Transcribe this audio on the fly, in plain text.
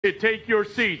Take your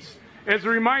seats. As a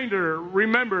reminder,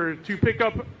 remember to pick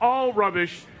up all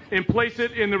rubbish and place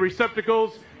it in the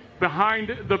receptacles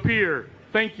behind the pier.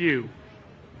 Thank you.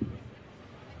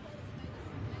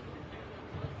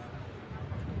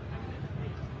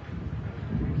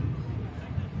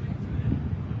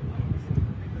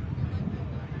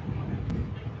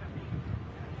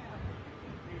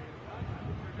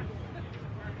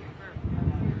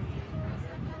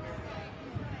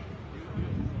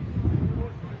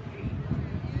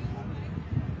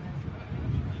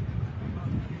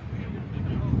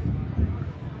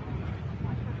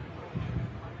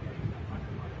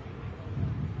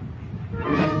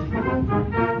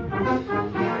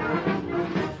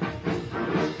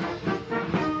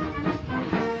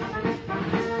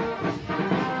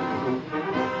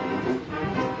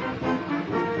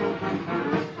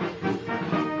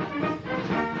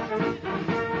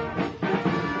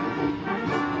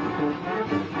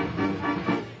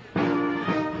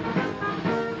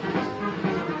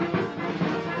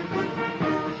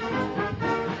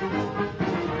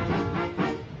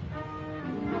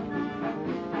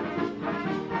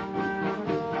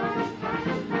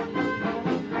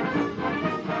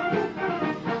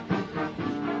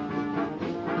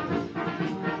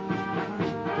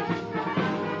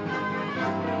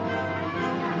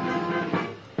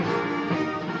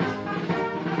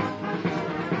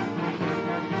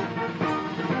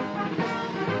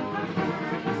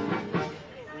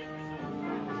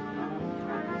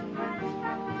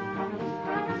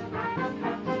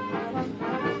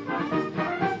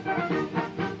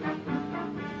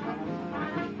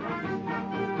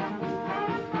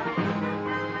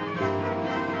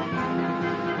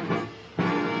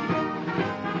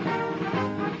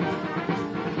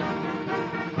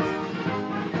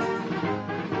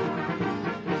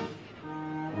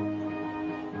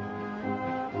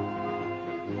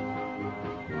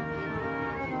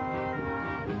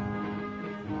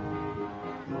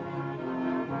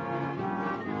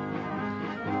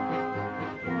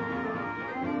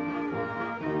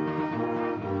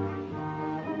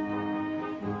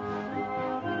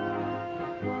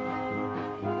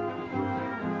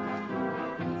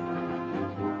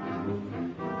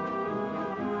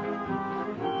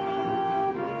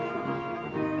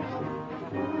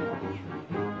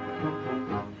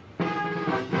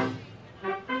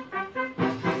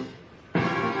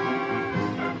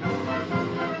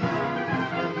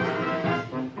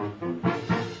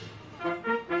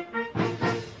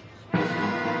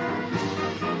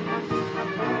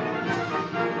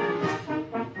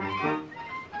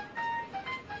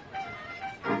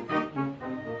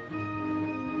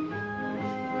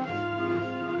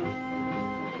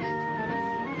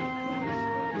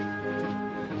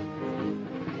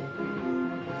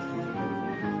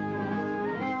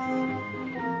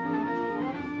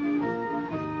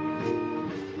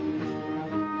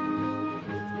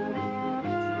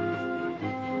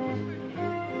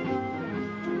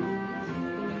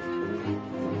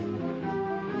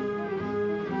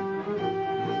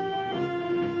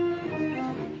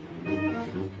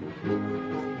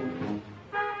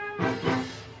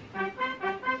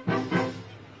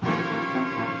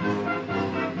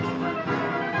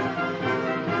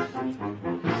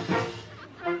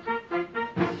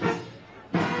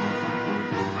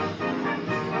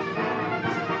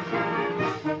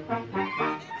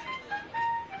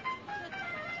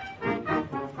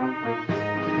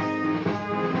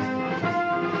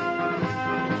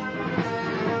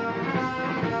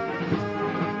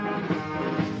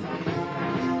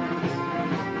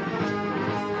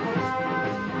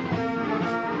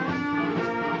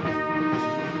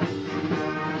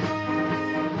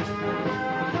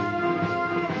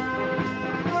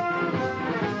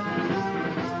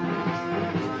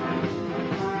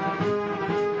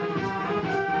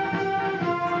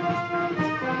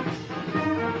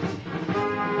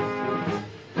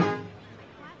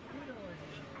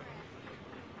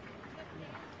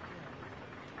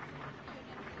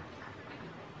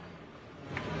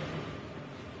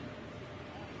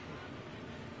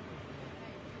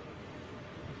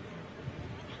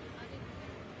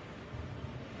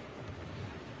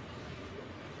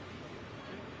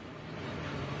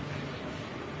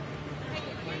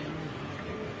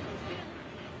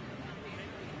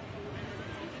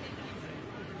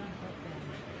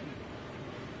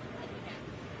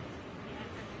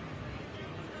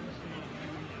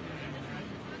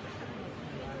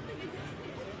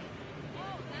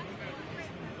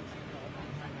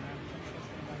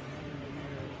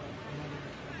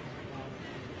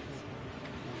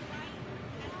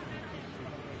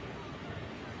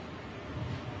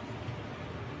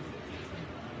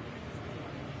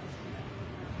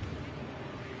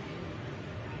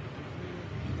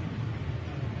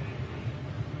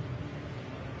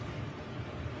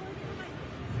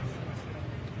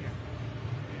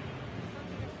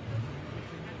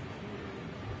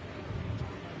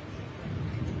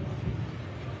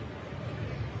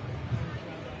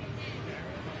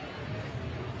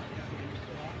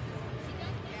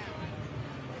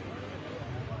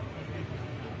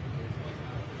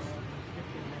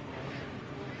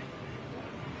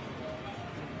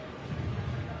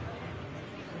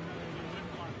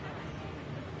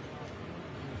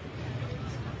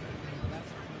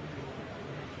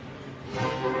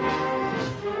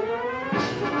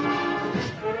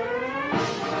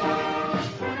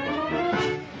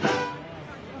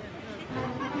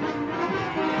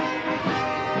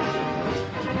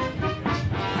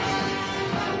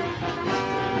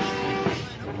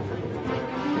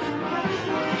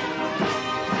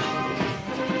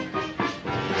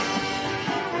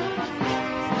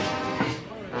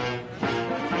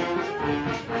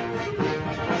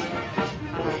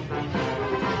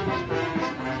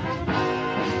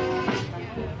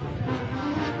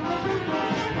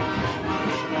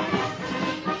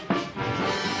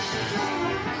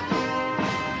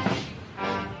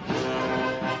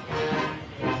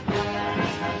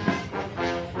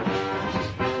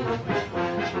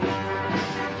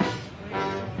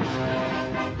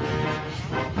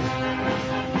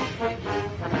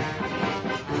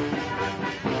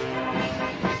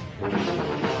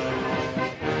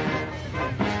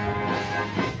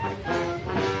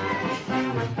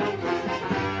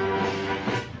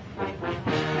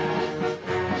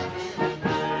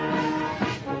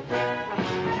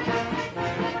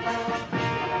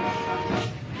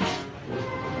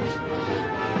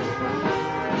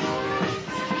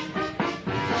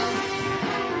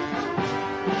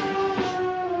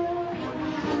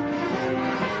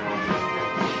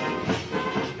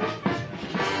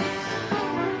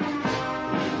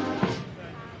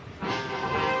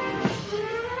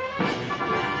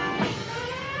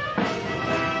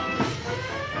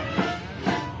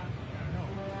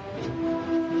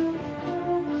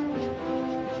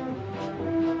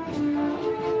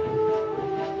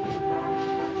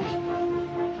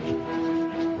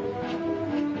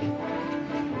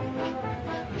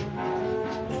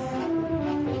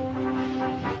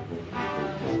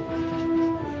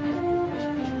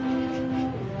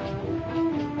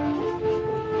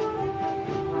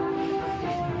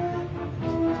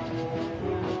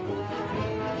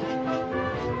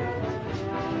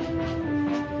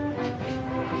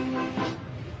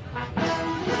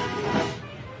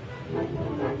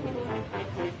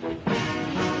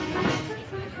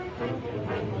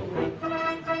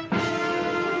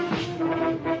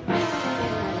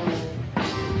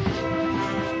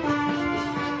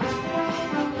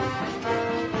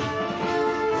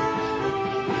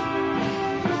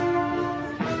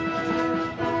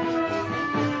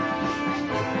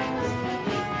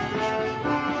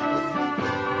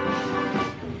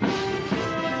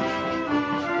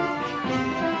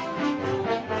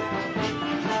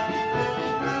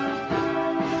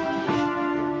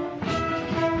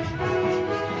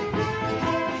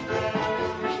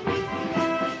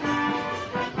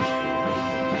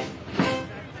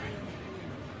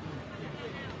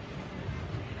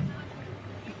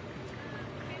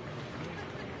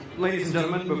 ladies and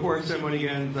gentlemen, before our ceremony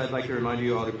begins, I'd like to remind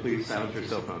you all to please silence your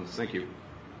cell phones. Thank you.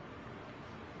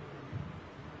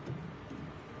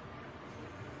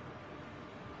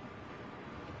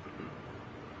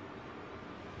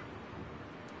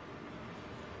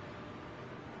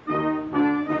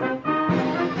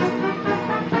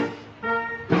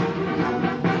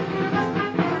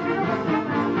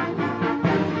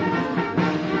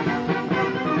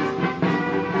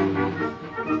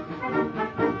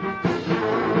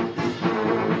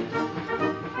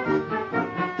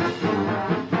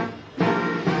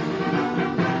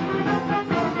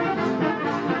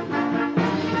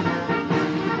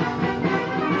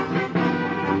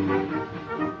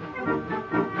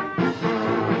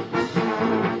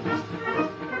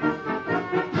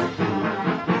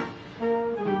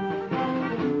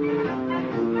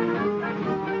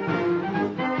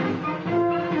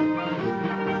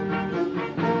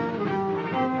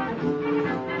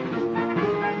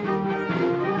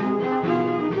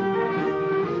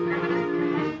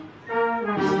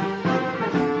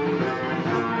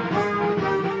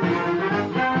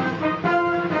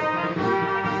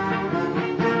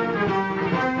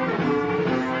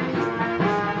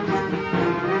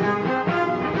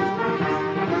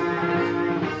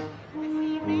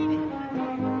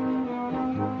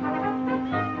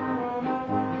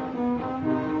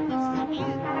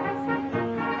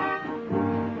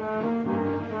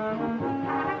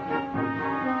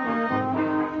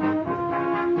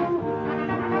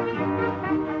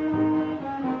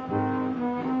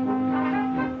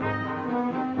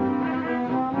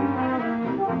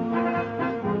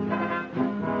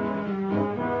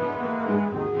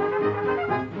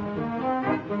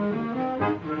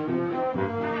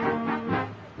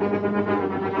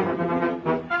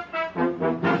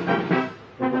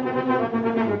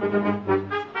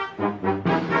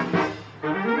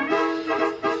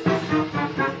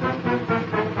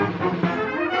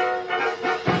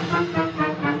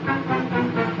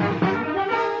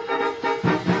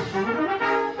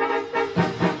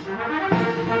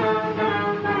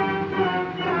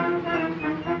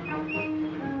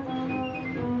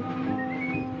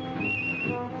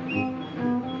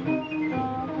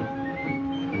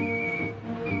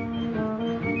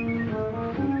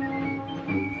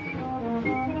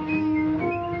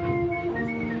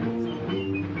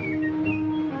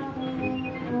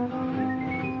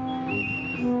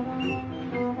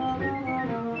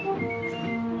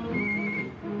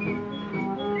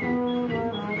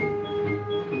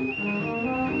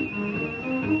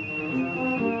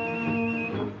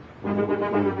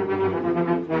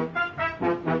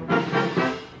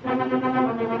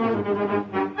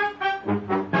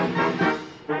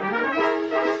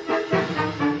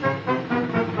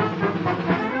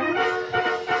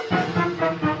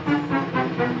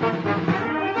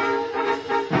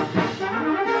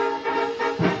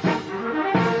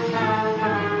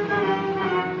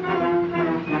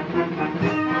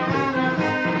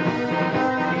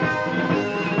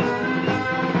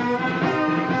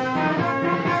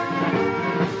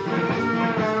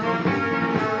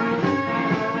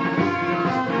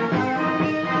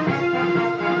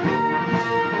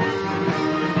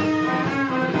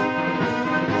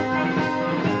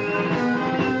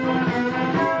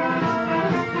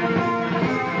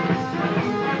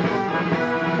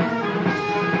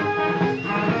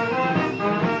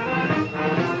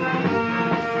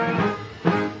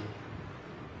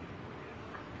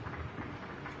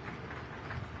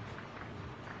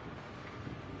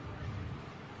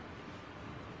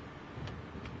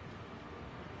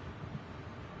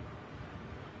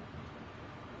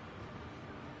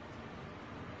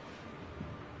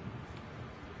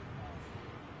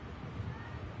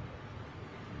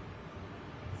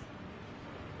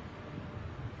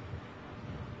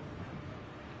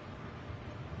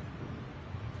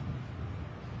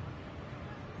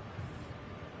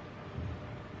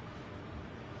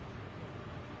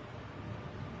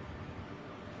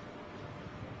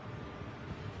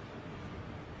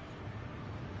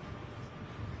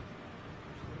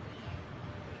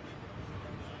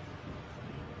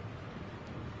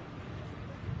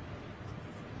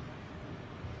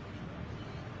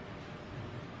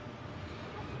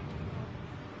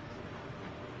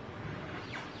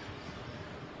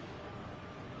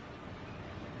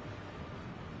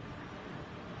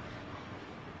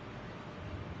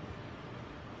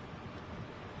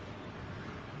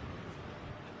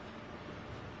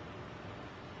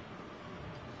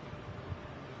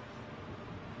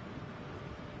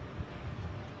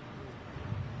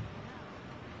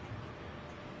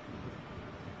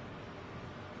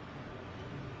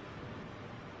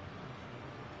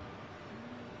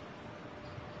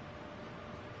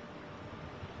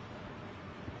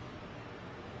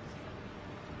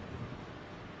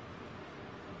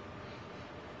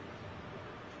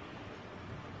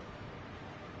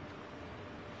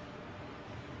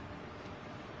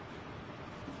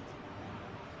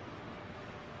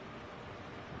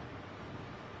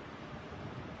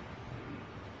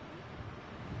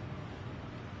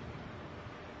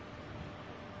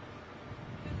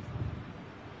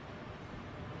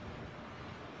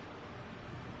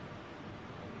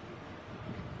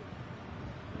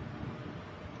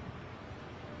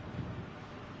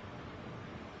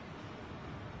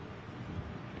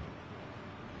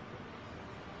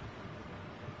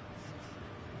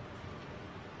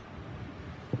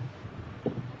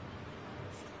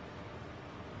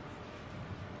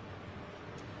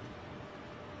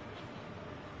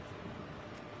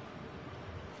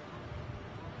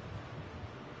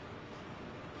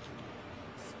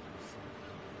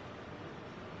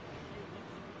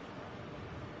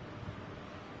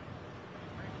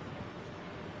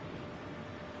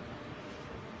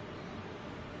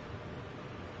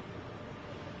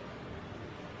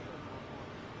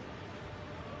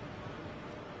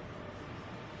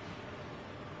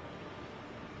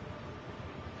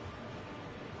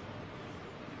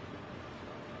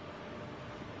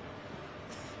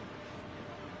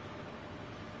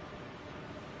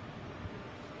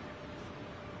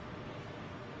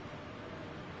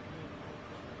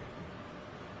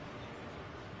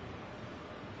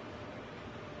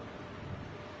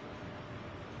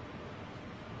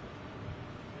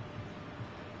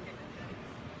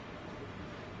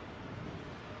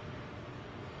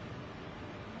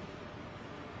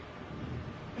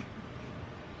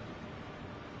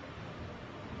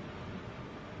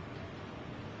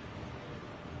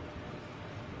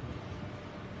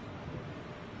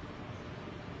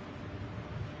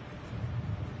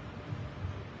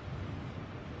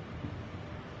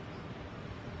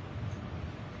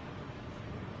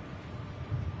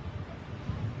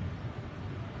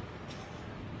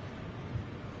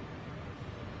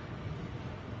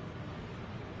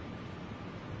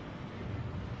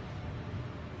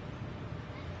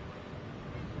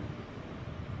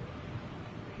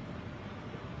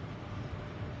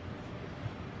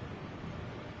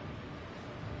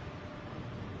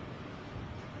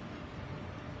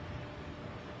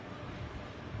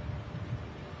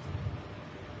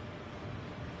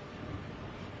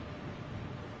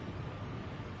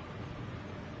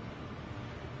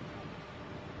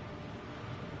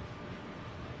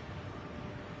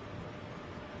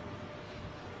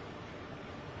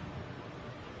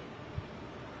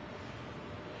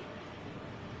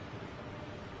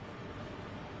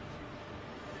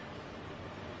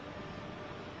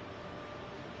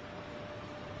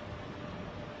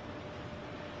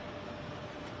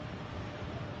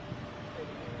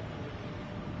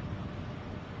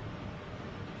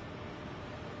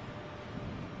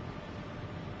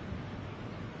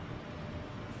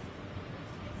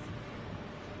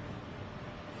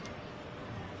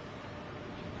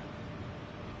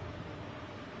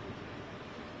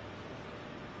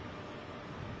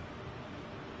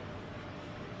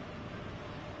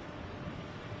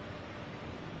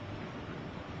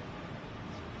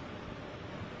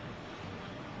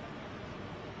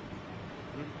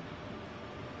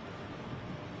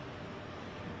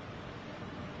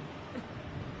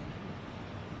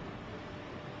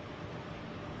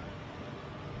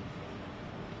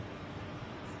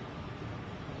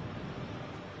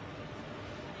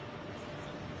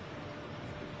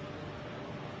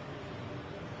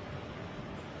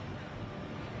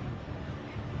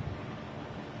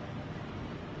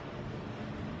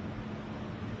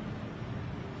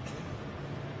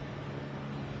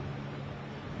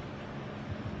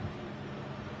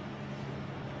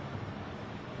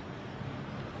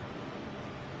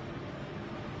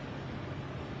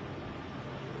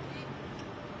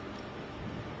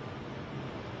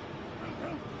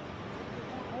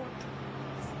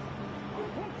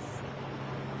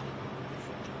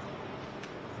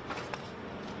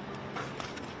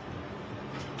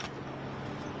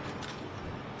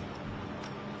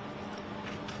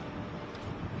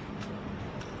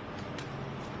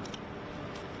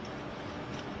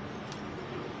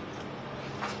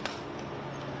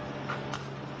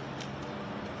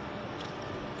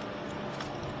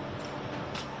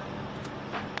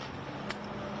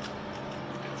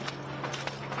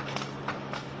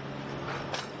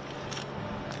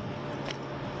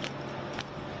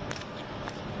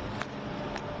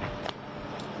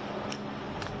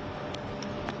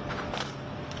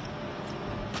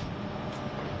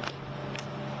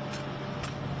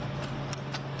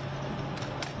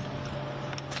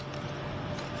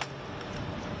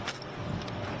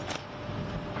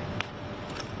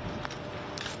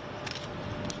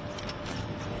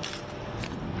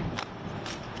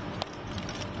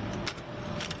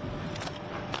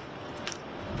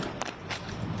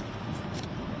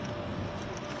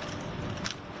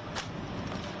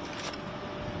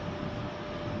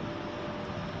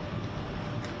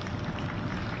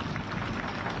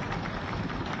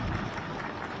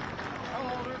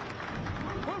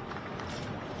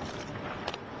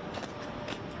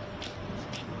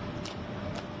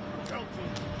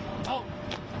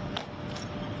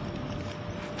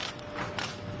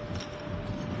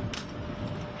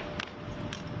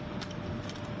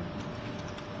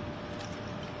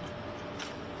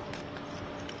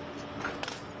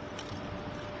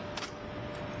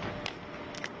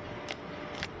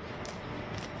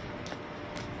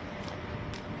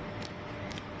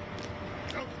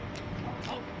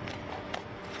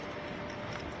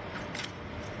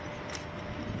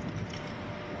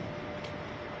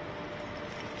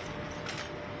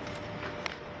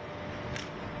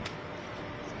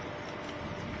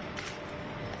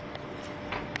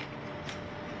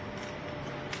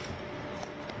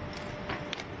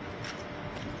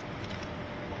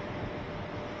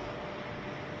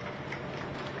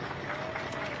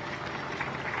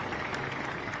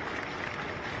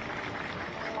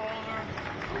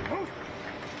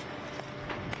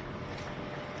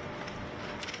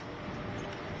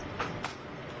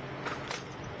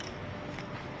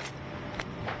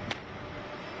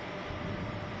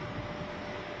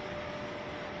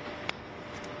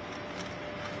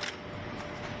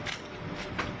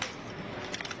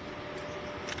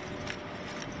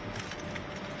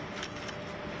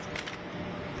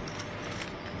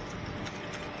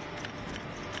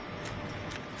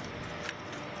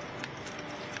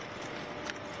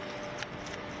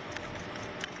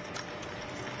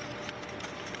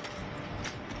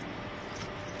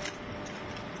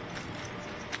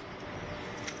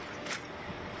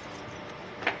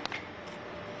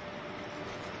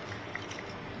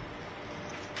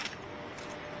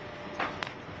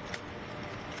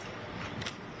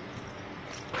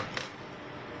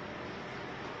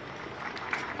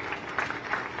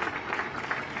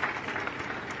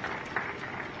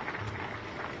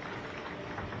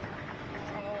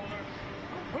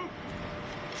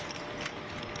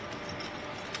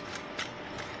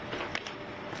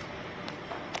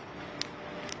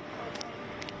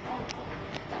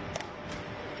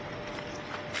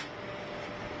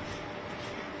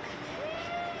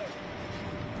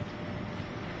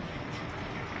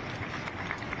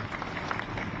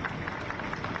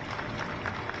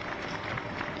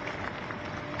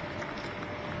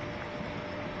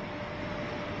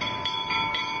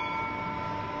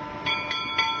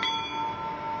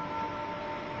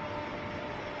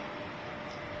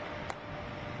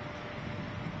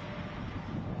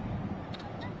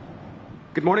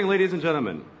 Good morning, ladies and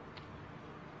gentlemen.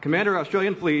 Commander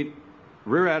Australian Fleet,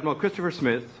 Rear Admiral Christopher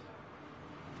Smith,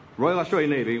 Royal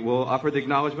Australian Navy, will offer the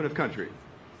acknowledgement of country.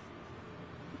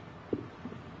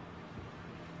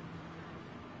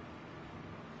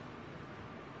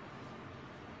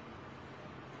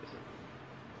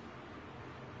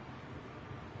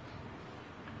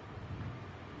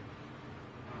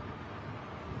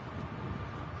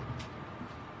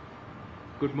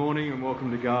 Good morning and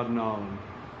welcome to Garden Island.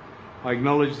 I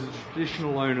acknowledge the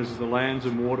traditional owners of the lands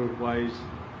and waterways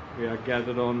we are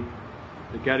gathered on,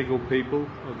 the Gadigal people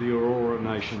of the Aurora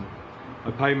Nation.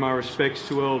 I pay my respects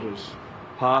to elders,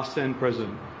 past and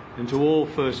present, and to all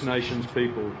First Nations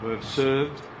people who have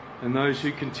served and those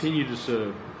who continue to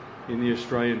serve in the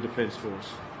Australian Defence Force.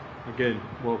 Again,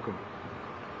 welcome.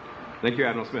 Thank you,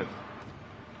 Admiral Smith.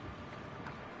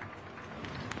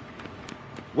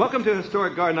 Welcome to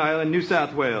historic Garden Island, New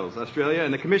South Wales, Australia,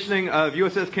 and the commissioning of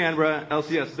USS Canberra,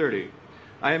 LCS 30.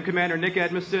 I am Commander Nick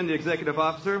Edmiston, the Executive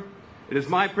Officer. It is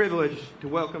my privilege to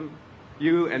welcome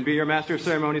you and be your Master of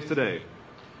Ceremonies today.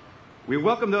 We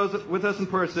welcome those with us in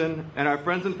person and our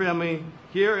friends and family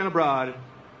here and abroad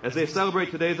as they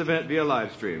celebrate today's event via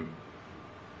live stream.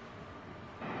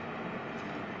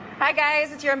 Hi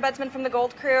guys, it's your ombudsman from the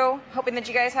Gold Crew. Hoping that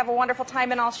you guys have a wonderful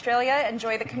time in Australia.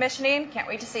 Enjoy the commissioning. Can't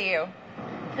wait to see you.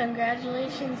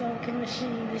 Congratulations on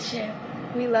commissioning the ship.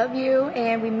 We love you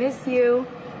and we miss you.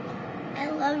 I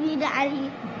love you,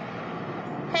 Daddy.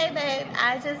 Hey babe,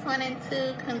 I just wanted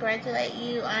to congratulate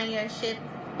you on your ship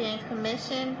being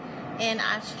commissioned in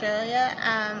Australia.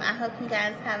 I hope you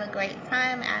guys have a great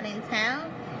time out in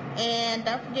town. And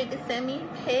don't forget to send me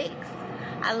pics.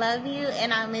 I love you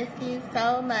and I miss you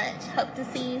so much. Hope to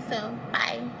see you soon.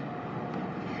 Bye.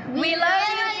 We love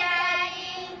you, Daddy.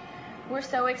 We're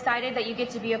so excited that you get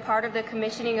to be a part of the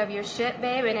commissioning of your ship,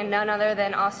 babe, and in none other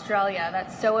than Australia.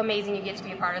 That's so amazing you get to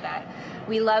be a part of that.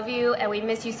 We love you and we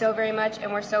miss you so very much,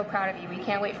 and we're so proud of you. We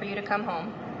can't wait for you to come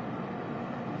home.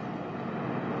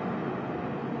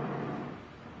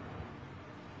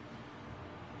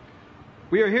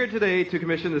 We are here today to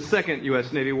commission the second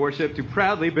U.S. Navy warship to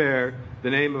proudly bear the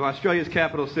name of Australia's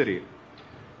capital city.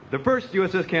 The first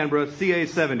USS Canberra,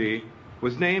 CA-70,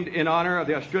 was named in honor of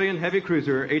the Australian heavy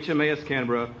cruiser HMAS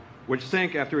Canberra, which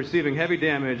sank after receiving heavy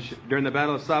damage during the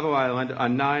Battle of Savo Island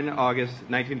on 9 August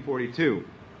 1942.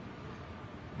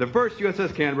 The first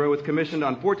USS Canberra was commissioned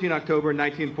on 14 October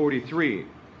 1943.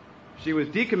 She was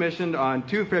decommissioned on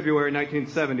 2 February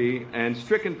 1970 and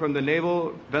stricken from the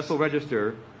Naval Vessel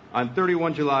Register on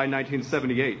 31 July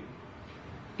 1978.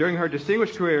 During her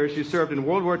distinguished career, she served in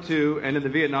World War II and in the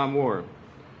Vietnam War.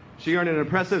 She earned an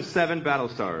impressive 7 battle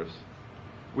stars.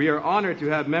 We are honored to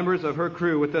have members of her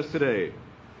crew with us today.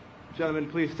 Gentlemen,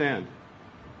 please stand.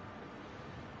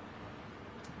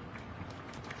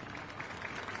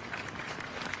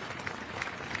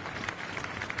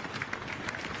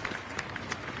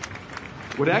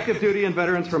 Would active duty and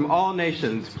veterans from all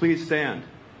nations please stand?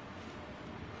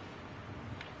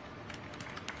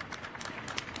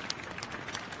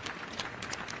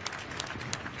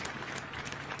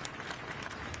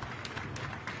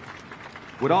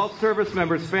 Would all service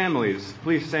members' families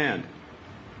please stand?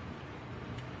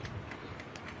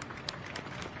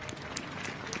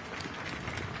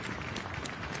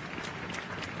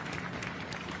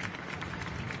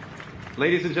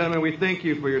 Ladies and gentlemen, we thank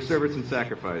you for your service and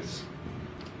sacrifice.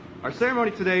 Our ceremony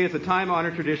today is a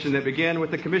time-honored tradition that began with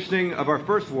the commissioning of our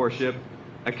first warship,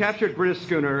 a captured British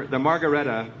schooner, the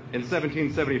Margaretta, in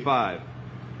 1775.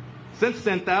 Since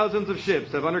then, thousands of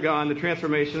ships have undergone the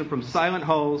transformation from silent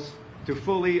hulls to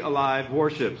fully alive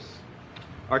warships.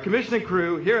 Our commissioning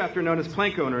crew, hereafter known as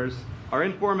plank owners, are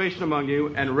in formation among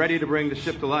you and ready to bring the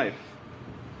ship to life.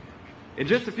 In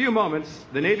just a few moments,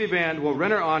 the Navy Band will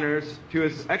render honors to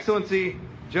His Excellency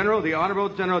General, the Honorable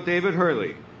General David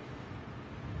Hurley.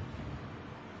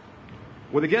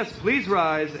 Will the guests please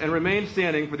rise and remain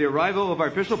standing for the arrival of our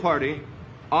official party,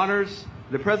 honors,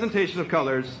 the presentation of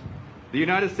colors, the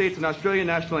United States and Australian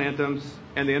national anthems,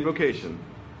 and the invocation.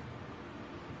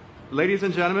 Ladies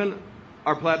and gentlemen,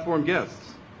 our platform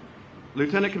guests,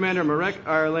 Lieutenant Commander Marek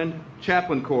Ireland,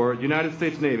 Chaplain Corps, United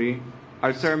States Navy,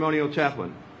 our ceremonial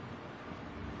chaplain.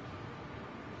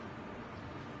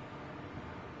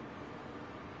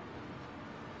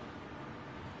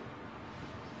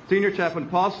 Senior Chaplain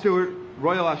Paul Stewart,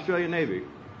 Royal Australian Navy.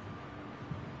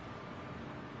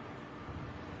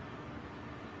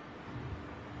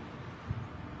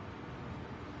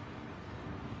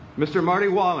 Mr. Marty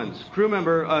Wallens, crew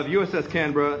member of USS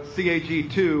Canberra,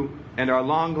 CAG-2, and our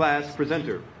long glass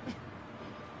presenter.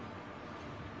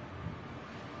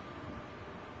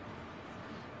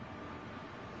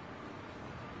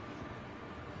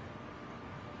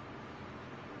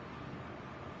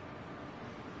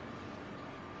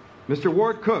 Mr.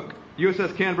 Ward Cook,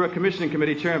 USS Canberra Commissioning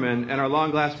Committee Chairman and our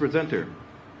long-last presenter.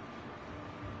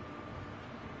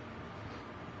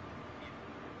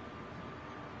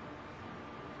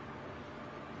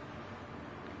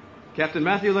 Captain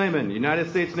Matthew Lehman, United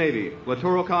States Navy,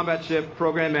 Littoral Combat Ship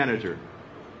Program Manager.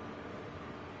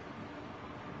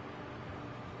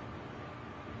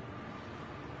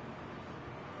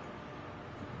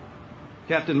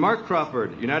 Captain Mark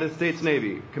Crawford, United States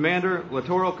Navy, Commander,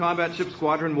 Littoral Combat Ship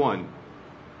Squadron 1.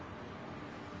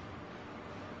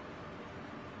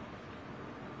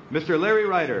 Mr. Larry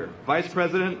Ryder, Vice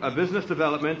President of Business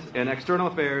Development and External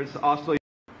Affairs, Oslo.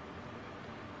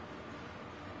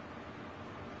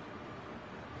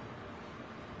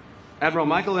 Admiral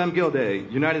Michael M. Gilday,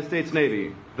 United States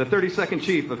Navy, the 32nd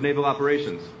Chief of Naval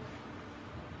Operations.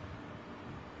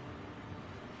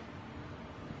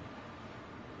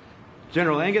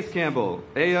 General Angus Campbell,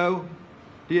 AO,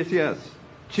 DCS,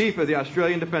 Chief of the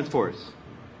Australian Defence Force.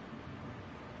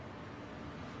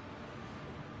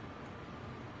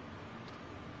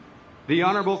 The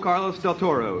Honorable Carlos Del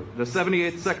Toro, the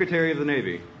 78th Secretary of the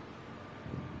Navy.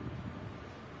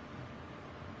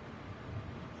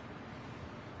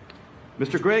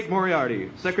 Mr. Greg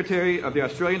Moriarty, Secretary of the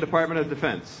Australian Department of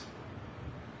Defence.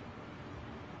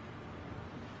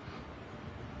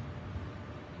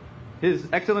 His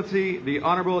Excellency, the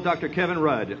Honorable Dr. Kevin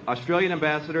Rudd, Australian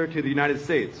Ambassador to the United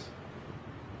States.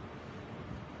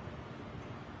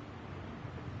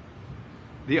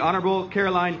 The Honorable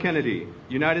Caroline Kennedy,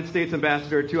 United States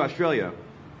Ambassador to Australia.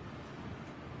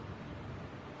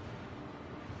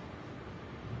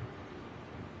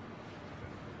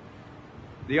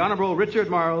 The Honorable Richard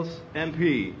Marles,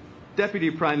 MP, Deputy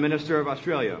Prime Minister of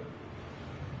Australia.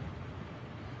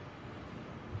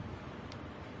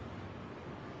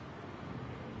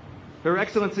 Her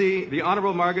Excellency, the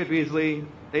Honorable Margaret Beasley,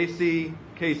 AC,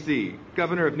 KC,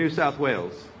 Governor of New South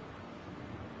Wales.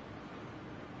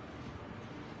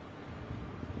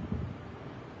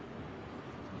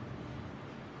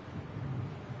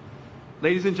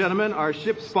 Ladies and gentlemen, our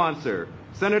ship sponsor,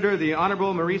 Senator the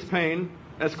Honorable Maurice Payne,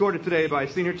 escorted today by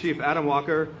Senior Chief Adam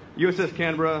Walker, USS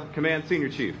Canberra Command Senior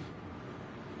Chief.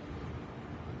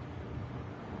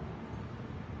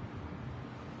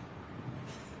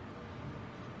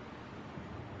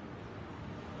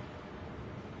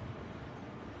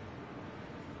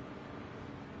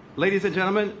 Ladies and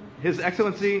gentlemen, His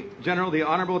Excellency General the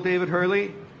Honorable David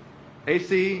Hurley,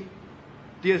 AC,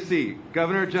 DSC,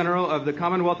 Governor General of the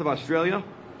Commonwealth of Australia,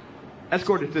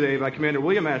 escorted today by Commander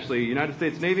William Ashley, United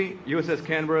States Navy, USS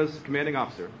Canberra's Commanding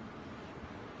Officer.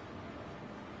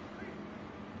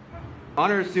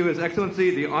 Honors to His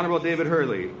Excellency the Honorable David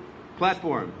Hurley.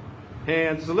 Platform,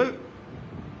 hand salute.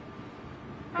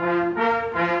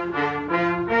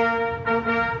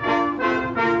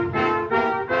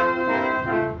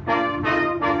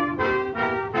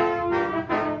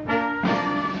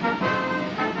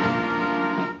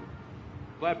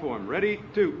 Platform, ready,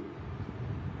 two.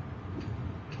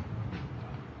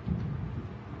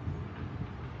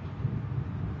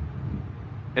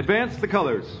 Advance the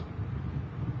colors.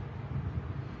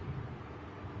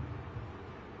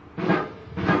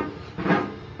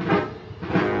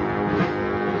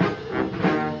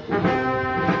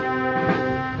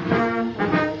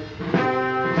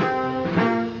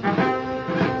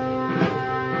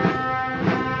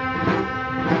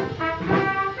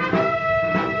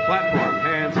 Platform,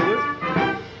 hand salute.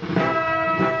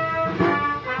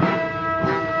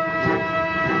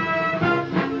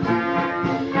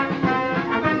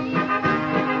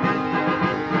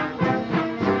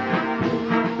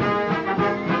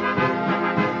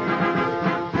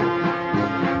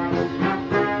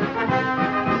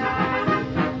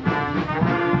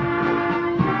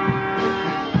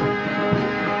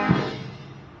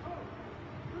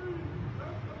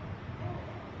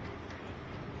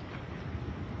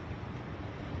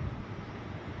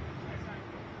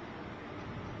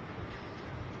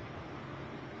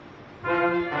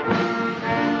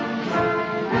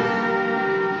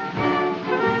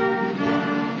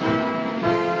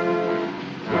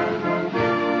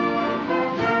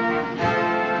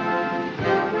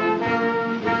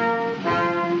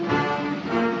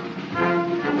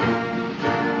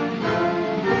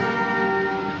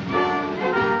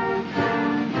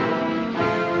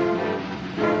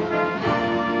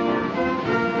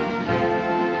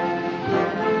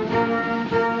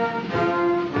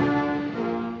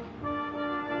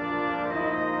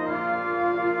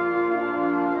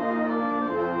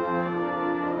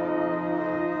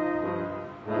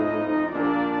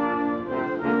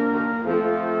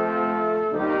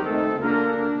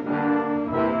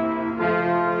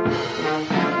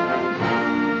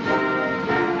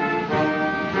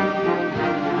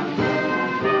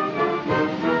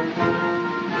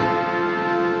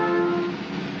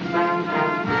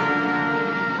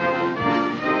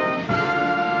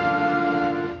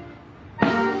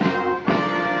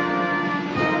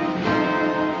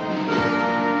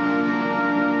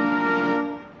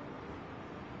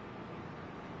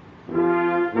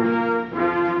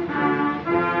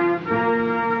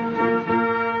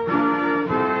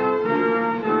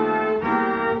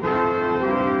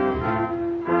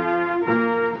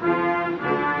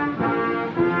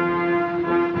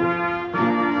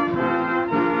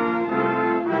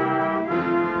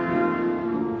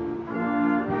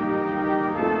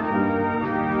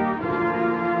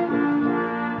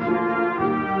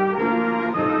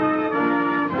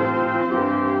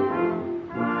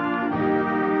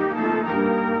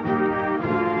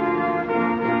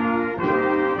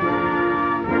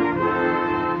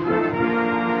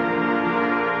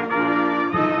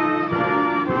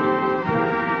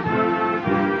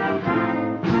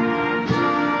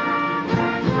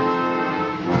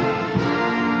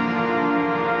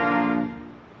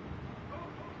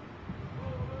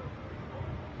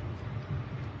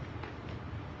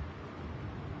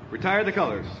 Retire the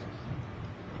colors.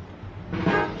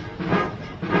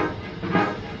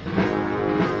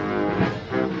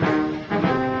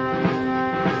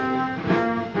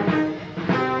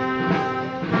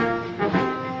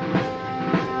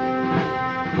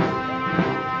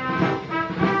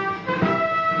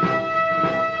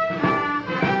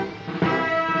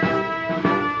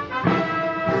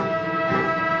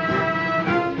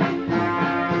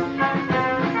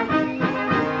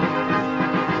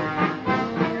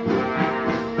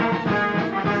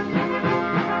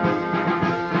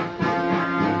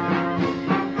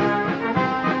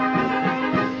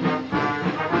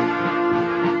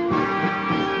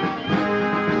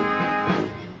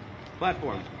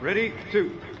 Platform. Ready?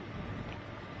 2.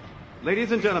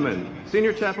 Ladies and gentlemen,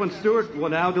 Senior Chaplain Stewart will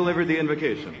now deliver the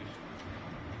invocation.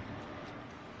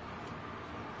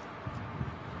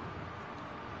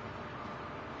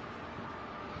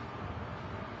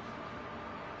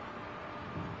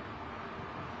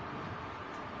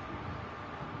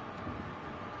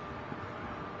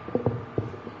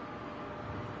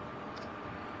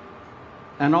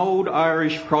 An old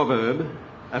Irish proverb,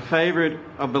 a favourite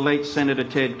of the late Senator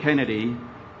Ted Kennedy,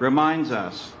 reminds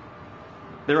us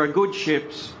there are good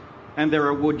ships and there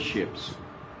are wood ships,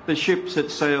 the ships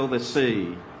that sail the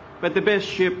sea. But the best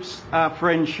ships are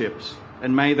friendships,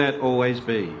 and may that always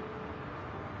be.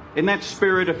 In that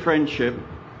spirit of friendship,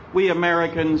 we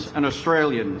Americans and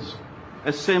Australians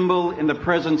assemble in the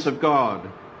presence of God,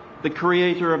 the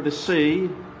Creator of the sea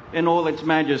in all its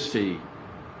majesty,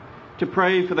 to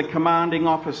pray for the commanding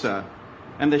officer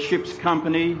and the ship's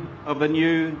company of the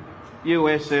new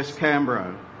USS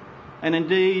Canberra, and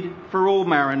indeed for all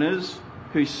mariners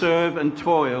who serve and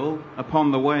toil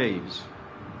upon the waves.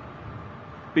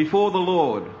 Before the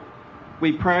Lord,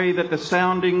 we pray that the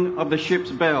sounding of the ship's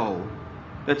bell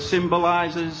that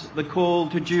symbolises the call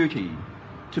to duty,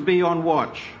 to be on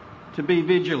watch, to be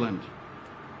vigilant,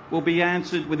 will be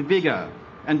answered with vigour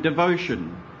and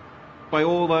devotion by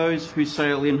all those who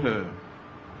sail in her.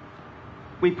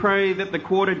 We pray that the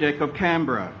quarterdeck of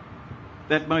Canberra,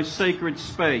 that most sacred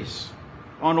space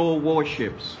on all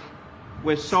warships,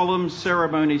 where solemn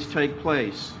ceremonies take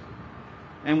place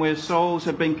and where souls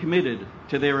have been committed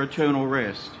to their eternal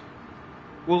rest,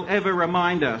 will ever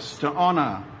remind us to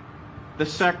honour the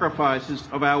sacrifices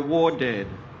of our war dead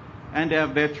and our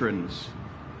veterans,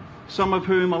 some of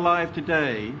whom alive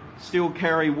today still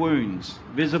carry wounds,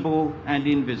 visible and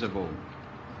invisible.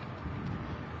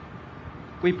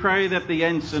 We pray that the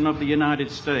ensign of the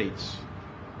United States,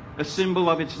 a symbol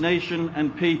of its nation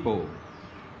and people,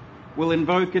 will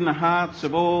invoke in the hearts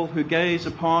of all who gaze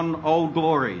upon Old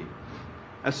Glory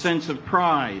a sense of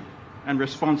pride and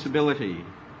responsibility.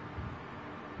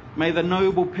 May the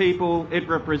noble people it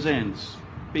represents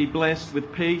be blessed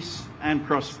with peace and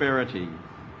prosperity.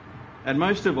 And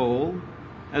most of all,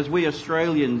 as we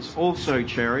Australians also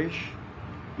cherish,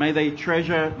 may they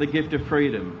treasure the gift of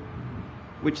freedom,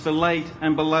 which the late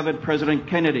and beloved President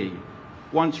Kennedy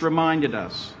once reminded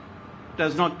us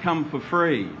does not come for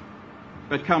free,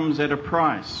 but comes at a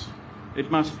price. It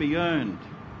must be earned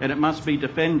and it must be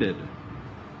defended.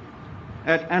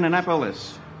 At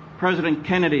Annapolis, President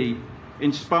Kennedy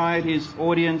inspired his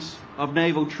audience of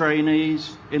naval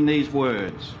trainees in these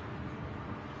words: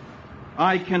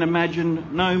 "I can imagine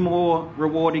no more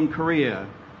rewarding career,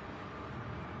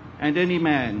 and any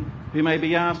man who may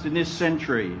be asked in this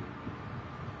century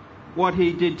what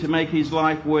he did to make his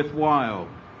life worthwhile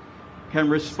can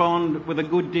respond with a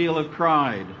good deal of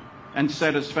pride and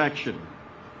satisfaction.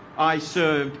 I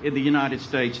served in the United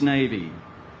States Navy."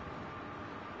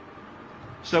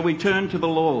 So we turn to the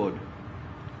Lord,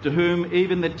 to whom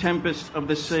even the tempest of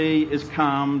the sea is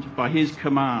calmed by his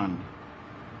command.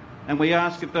 And we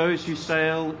ask that those who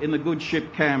sail in the good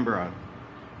ship Canberra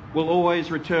will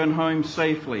always return home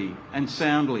safely and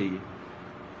soundly,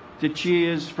 to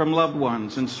cheers from loved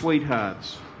ones and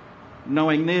sweethearts,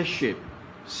 knowing their ship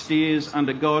steers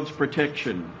under God's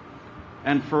protection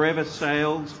and forever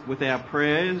sails with our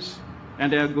prayers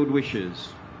and our good wishes.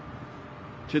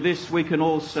 To this we can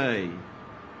all say,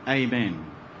 Amen.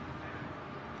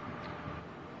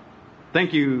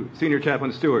 Thank you, Senior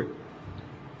Chaplain Stewart.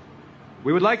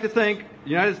 We would like to thank the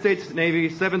United States Navy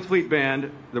 7th Fleet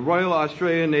Band, the Royal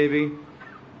Australian Navy,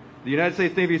 the United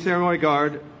States Navy Ceremony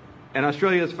Guard, and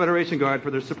Australia's Federation Guard for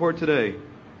their support today.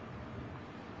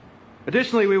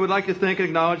 Additionally, we would like to thank and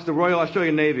acknowledge the Royal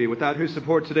Australian Navy, without whose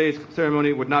support today's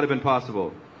ceremony would not have been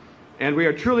possible. And we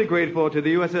are truly grateful to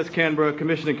the USS Canberra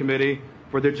Commissioning Committee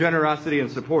for their generosity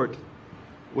and support.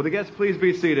 Will the guests please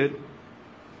be seated?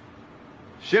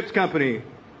 Ship's Company,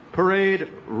 parade,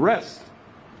 rest.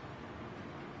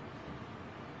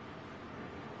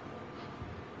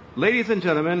 Ladies and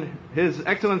gentlemen, His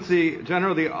Excellency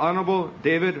General the Honorable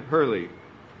David Hurley.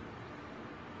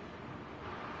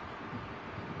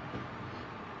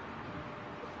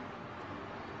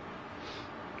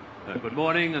 Good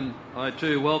morning, and I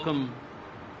too welcome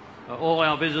all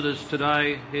our visitors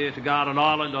today here to Garden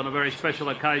Island on a very special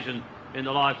occasion in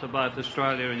the lives of both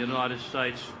Australia and the United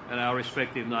States and our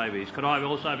respective navies. Could I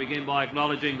also begin by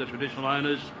acknowledging the traditional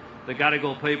owners, the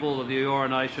Gadigal people of the Eora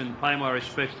Nation, pay my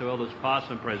respects to elders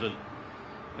past and present,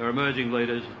 their emerging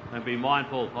leaders, and be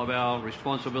mindful of our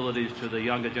responsibilities to the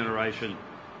younger generation,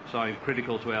 so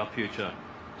critical to our future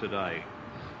today.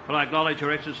 Could I acknowledge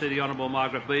Her Excellency the Honourable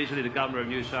Margaret Beazley, the Governor of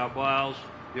New South Wales,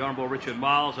 the Honourable Richard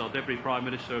Marles, our Deputy Prime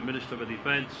Minister and Minister for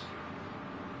Defence,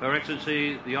 Her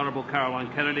Excellency the Honourable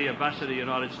Caroline Kennedy, Ambassador to the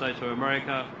United States of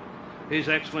America, His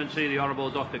Excellency the Honourable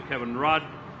Dr Kevin Rudd,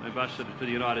 Ambassador to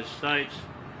the United States,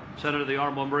 Senator the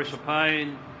Honourable Marissa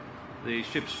Payne, the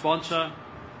ship's sponsor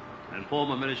and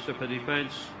former Minister for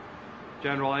Defence,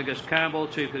 General Angus Campbell,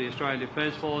 Chief of the Australian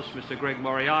Defence Force, Mr Greg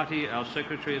Moriarty, our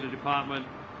Secretary of the Department,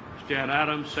 Jan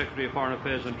Adams, Secretary of Foreign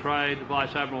Affairs and Trade,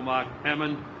 Vice Admiral Mark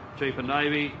Hammond, Chief of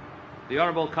Navy, the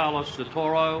Honourable Carlos de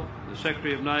Toro, the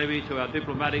Secretary of Navy, to our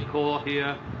diplomatic corps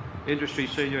here, industry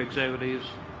senior executives,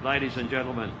 ladies and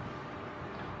gentlemen.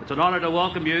 It's an honour to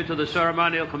welcome you to the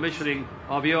ceremonial commissioning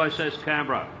of USS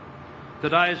Canberra.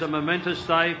 Today is a momentous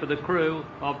day for the crew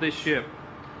of this ship.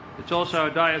 It's also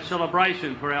a day of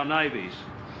celebration for our navies,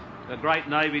 a great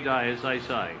Navy Day, as they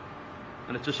say.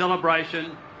 And it's a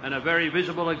celebration and a very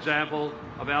visible example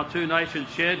of our two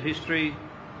nations' shared history,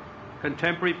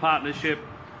 contemporary partnership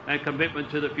and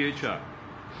commitment to the future.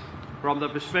 From the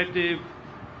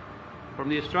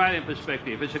Australian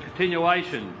perspective, it's a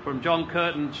continuation from John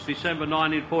Curtin's December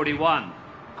 1941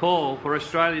 call for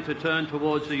Australia to turn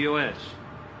towards the US,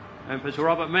 and for Sir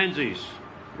Robert Menzies'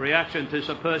 reaction to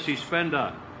Sir Percy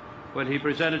Spender when he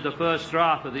presented the first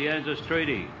draft of the ANZUS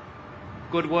Treaty.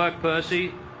 Good work,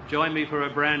 Percy. Join me for a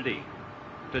brandy.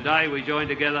 Today we join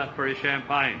together for a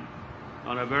champagne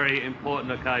on a very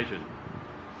important occasion.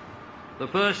 The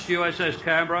first USS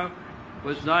Canberra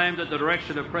was named at the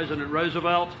direction of President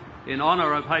Roosevelt in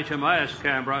honour of HMAS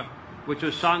Canberra, which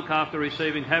was sunk after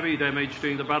receiving heavy damage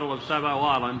during the Battle of Savo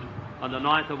Island on the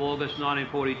 9th of August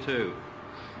 1942.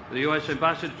 The US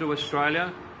Ambassador to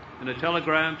Australia, in a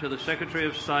telegram to the Secretary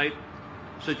of State,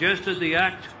 suggested the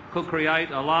act could create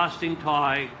a lasting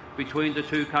tie between the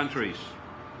two countries.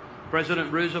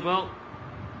 President Roosevelt,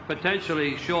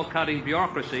 potentially shortcutting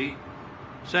bureaucracy,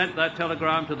 sent that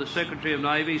telegram to the Secretary of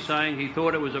Navy saying he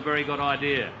thought it was a very good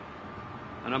idea.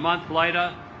 And a month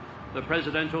later, the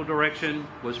presidential direction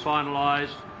was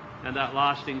finalised and that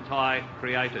lasting tie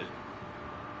created.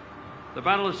 The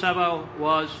Battle of Savo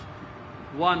was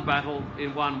one battle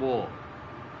in one war.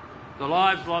 The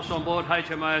lives lost on board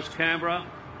HMAS Canberra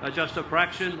are just a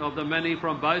fraction of the many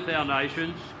from both our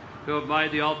nations who have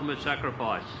made the ultimate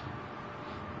sacrifice.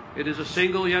 It is a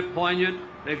single yet poignant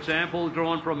example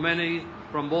drawn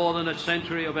from more than a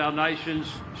century of our nation's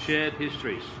shared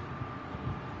histories.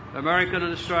 American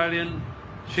and Australian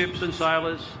ships and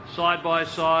sailors, side by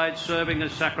side, serving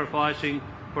and sacrificing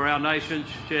for our nation's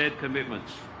shared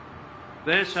commitments.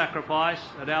 Their sacrifice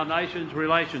and our nation's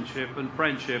relationship and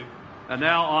friendship are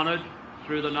now honoured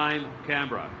through the name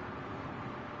Canberra.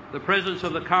 The presence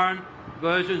of the current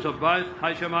versions of both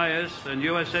HMAS and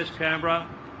USS Canberra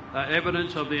are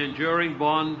evidence of the enduring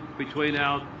bond between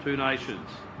our two nations.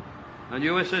 And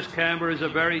USS Canberra is a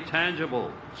very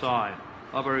tangible sign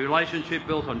of a relationship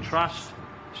built on trust,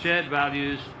 shared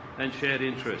values and shared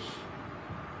interests.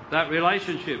 That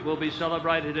relationship will be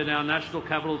celebrated in our national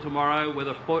capital tomorrow with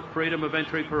a Freedom of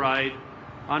Entry parade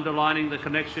underlining the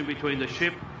connection between the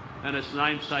ship and its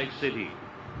namesake city.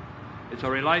 It's a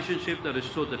relationship that has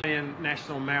stood the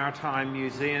National Maritime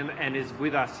Museum and is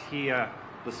with us here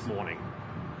this morning.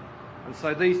 And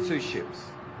so these two ships,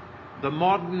 the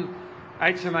modern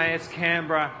HMAS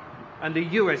Canberra and the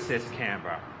USS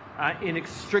Canberra, are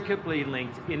inextricably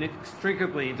linked,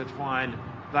 inextricably intertwined.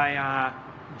 They are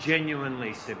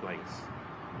genuinely siblings.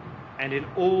 And in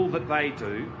all that they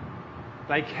do,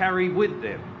 they carry with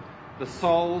them the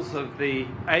souls of the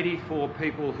 84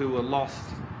 people who were lost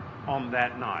on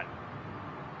that night.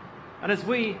 And as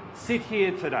we sit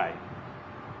here today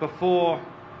before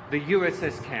the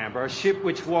USS Canberra, a ship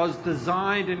which was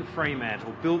designed in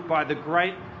Fremantle, built by the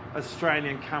great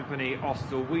Australian company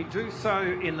Austal, we do so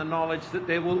in the knowledge that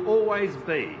there will always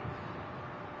be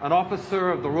an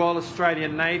officer of the Royal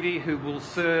Australian Navy who will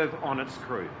serve on its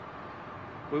crew.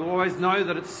 We will always know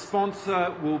that its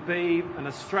sponsor will be an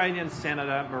Australian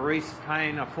Senator, Maurice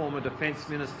Payne, a former Defence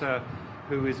Minister,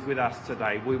 who is with us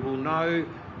today. We will know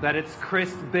that its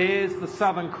crest bears the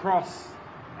Southern Cross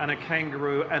and a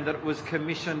kangaroo, and that it was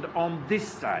commissioned on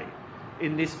this day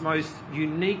in this most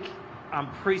unique,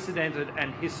 unprecedented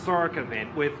and historic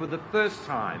event where for the first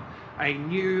time a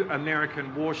new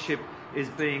American warship is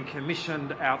being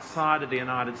commissioned outside of the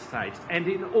United States. And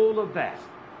in all of that,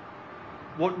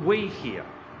 what we hear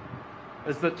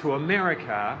is that to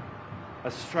America,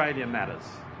 Australia matters.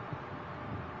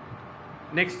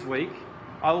 Next week,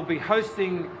 I will be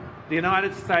hosting the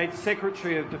United States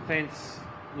Secretary of Defence,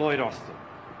 Lloyd Austin,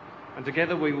 and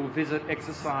together we will visit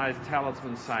Exercise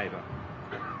Talisman Sabre,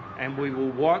 and we will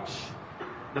watch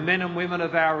the men and women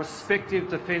of our respective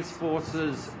defence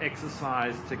forces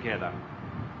exercise together.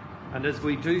 And as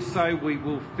we do so, we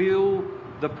will feel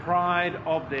the pride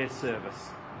of their service,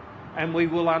 and we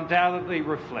will undoubtedly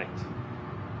reflect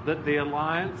that the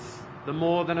alliance, the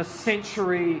more than a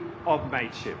century of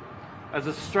mateship, as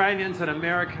Australians and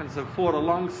Americans have fought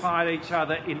alongside each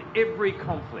other in every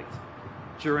conflict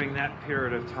during that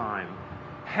period of time,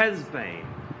 has been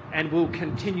and will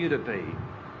continue to be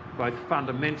both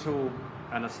fundamental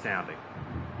and astounding.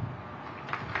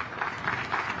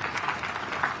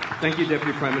 Thank you,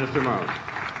 Deputy Prime Minister Marles.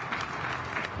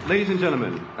 Ladies and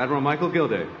gentlemen, Admiral Michael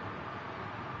Gilday.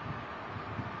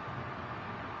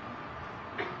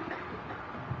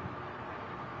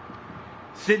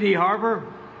 Sydney Harbour,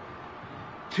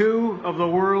 two of the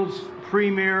world's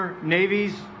premier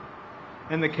navies,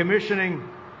 and the commissioning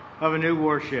of a new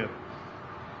warship.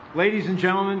 Ladies and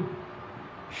gentlemen,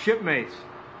 shipmates,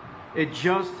 it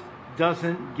just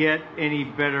doesn't get any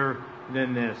better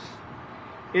than this.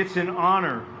 It's an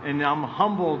honor, and I'm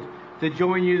humbled to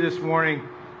join you this morning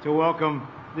to welcome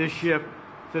this ship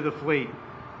to the fleet.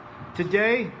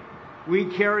 Today, we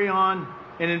carry on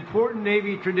an important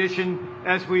Navy tradition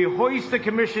as we hoist the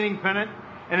commissioning pennant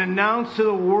and announce to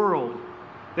the world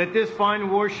that this fine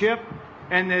warship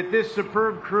and that this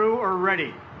superb crew are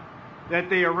ready, that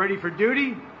they are ready for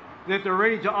duty, that they're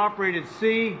ready to operate at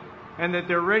sea, and that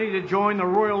they're ready to join the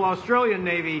Royal Australian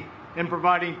Navy in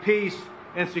providing peace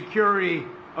and security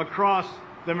across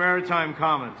the Maritime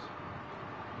Commons.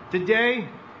 Today,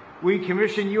 we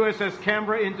commission USS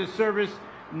Canberra into service,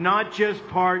 not just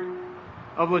part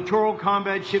of Littoral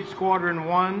Combat Ship Squadron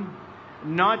 1,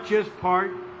 not just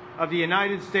part of the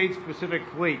United States Pacific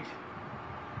Fleet.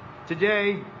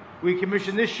 Today, we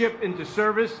commission this ship into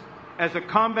service as a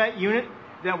combat unit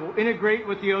that will integrate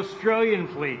with the Australian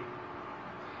fleet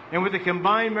and with a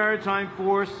combined maritime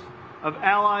force of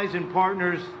allies and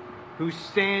partners who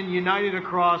stand united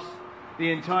across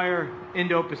the entire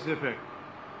Indo-Pacific.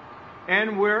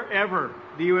 And wherever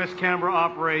the U.S. Canberra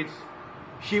operates,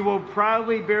 she will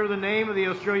proudly bear the name of the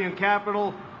Australian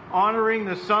capital, honoring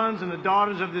the sons and the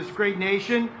daughters of this great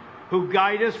nation who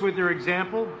guide us with their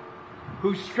example,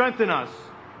 who strengthen us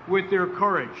with their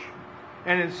courage,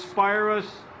 and inspire us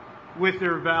with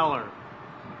their valor.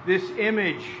 This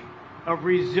image of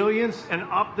resilience and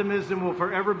optimism will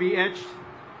forever be etched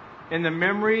in the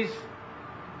memories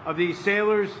of these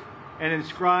sailors and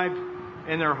inscribed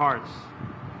in their hearts.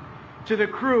 To the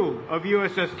crew of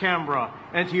USS Canberra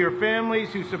and to your families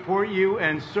who support you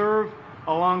and serve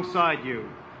alongside you,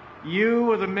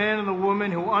 you are the men and the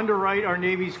women who underwrite our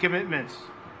Navy's commitments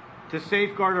to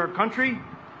safeguard our country,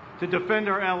 to defend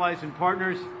our allies and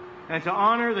partners, and to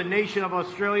honor the nation of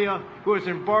Australia who has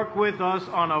embarked with us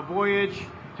on a voyage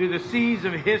through the seas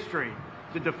of history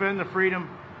to defend the freedom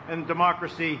and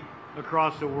democracy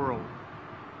across the world.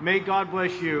 May God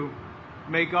bless you,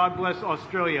 may God bless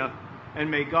Australia, and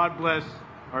may God bless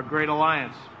our great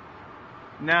alliance.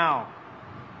 Now,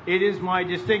 it is my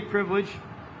distinct privilege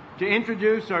to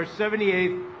introduce our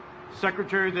 78th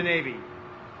Secretary of the Navy.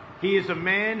 He is a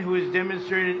man who has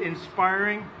demonstrated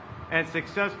inspiring and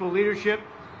successful leadership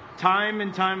time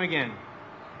and time again,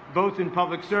 both in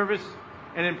public service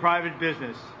and in private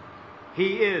business.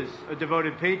 He is a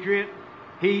devoted patriot,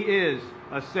 he is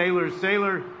a sailor's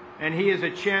sailor, and he is a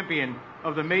champion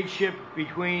of the mateship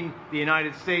between the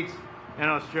United States and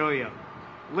Australia.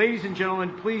 Ladies and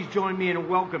gentlemen, please join me in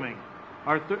welcoming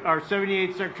our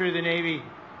 78th Secretary of the Navy,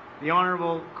 the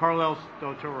Honorable Carlos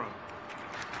Del Toro.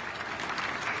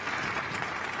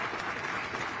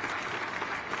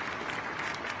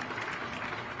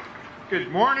 Good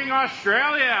morning,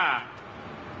 Australia.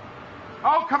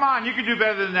 Oh, come on, you can do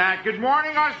better than that. Good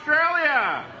morning,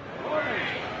 Australia. Good morning.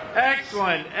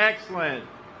 Excellent, excellent.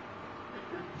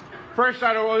 First,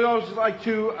 I'd always like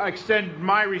to extend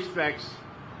my respects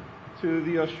to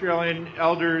the Australian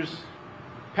elders,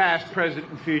 past, present,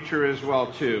 and future as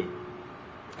well, too.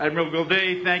 Admiral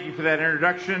Gilday, thank you for that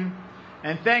introduction,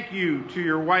 and thank you to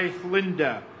your wife,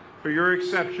 Linda, for your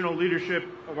exceptional leadership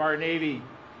of our Navy.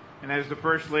 and as the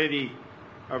First Lady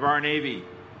of our Navy.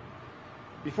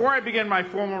 Before I begin my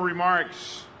formal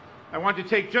remarks, I want to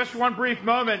take just one brief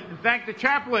moment and thank the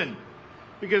chaplain,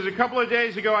 because a couple of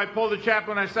days ago I pulled the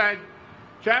chaplain and I said,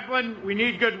 "Chaplain, we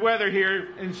need good weather here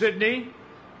in Sydney."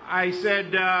 I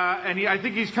said, I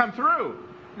think he's come through.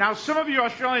 Now, some of you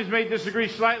Australians may disagree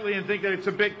slightly and think that it's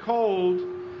a bit cold,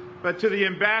 but to the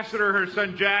ambassador, her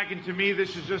son Jack, and to me,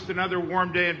 this is just another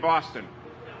warm day in Boston.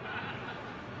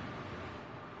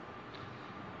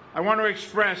 I want to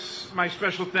express my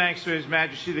special thanks to His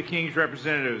Majesty the King's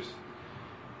representatives,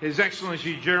 His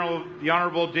Excellency General, the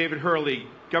Honourable David Hurley,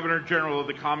 Governor-General of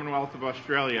the Commonwealth of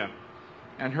Australia,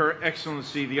 and Her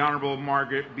Excellency the Honourable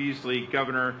Margaret Beazley,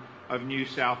 Governor of New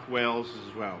South Wales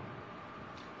as well,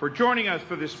 for joining us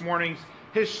for this morning's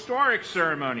historic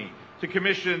ceremony to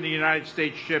commission the United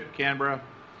States ship Canberra,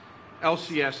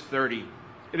 LCS 30.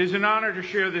 It is an honor to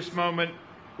share this moment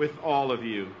with all of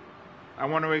you. I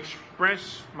want to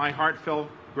express my heartfelt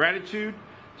gratitude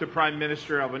to Prime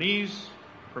Minister Albanese,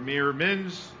 Premier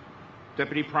Minns,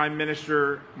 Deputy Prime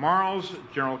Minister Marles,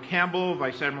 General Campbell,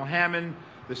 Vice Admiral Hammond,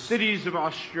 the cities of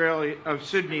Australia, of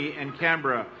Sydney and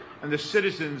Canberra, and the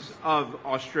citizens of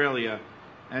Australia,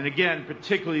 and again,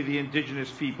 particularly the Indigenous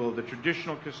people, the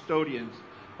traditional custodians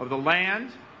of the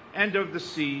land and of the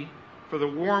sea, for the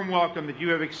warm welcome that you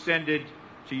have extended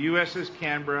to USS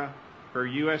Canberra, her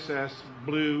USS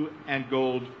Blue and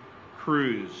Gold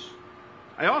cruise.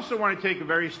 I also want to take a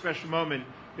very special moment,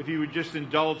 if you would just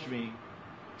indulge me,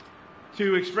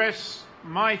 to express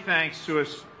my thanks to a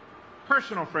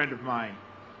personal friend of mine.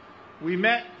 We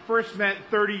first met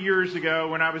 30 years ago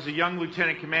when I was a young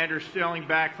lieutenant commander sailing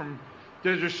back from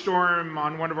Desert Storm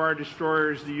on one of our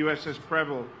destroyers, the USS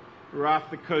Preble. We were off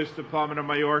the coast of Palma de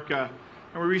Mallorca,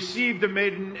 and we received a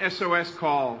maiden SOS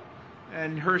call,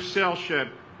 and her sail ship,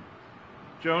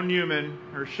 Joan Newman,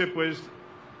 her ship was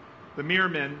the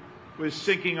Meermin, was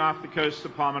sinking off the coast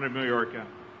of Palma de Mallorca.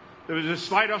 There was a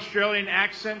slight Australian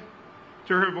accent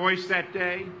to her voice that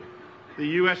day.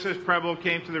 The USS Preble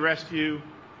came to the rescue,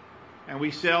 and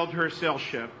we sailed her sail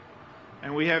ship,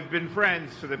 and we have been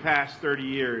friends for the past 30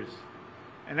 years.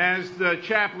 And as the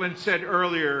chaplain said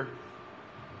earlier,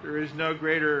 there is no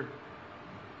greater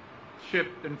ship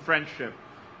than friendship.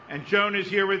 And Joan is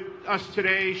here with us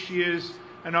today. She is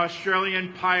an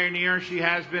Australian pioneer. She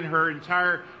has been her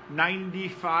entire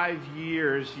 95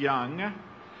 years young.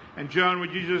 And Joan,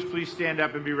 would you just please stand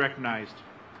up and be recognized?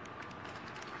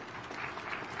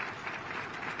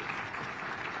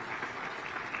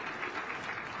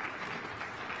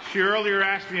 She earlier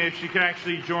asked me if she could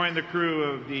actually join the crew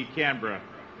of the Canberra.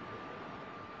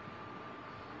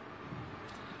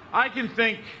 I can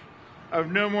think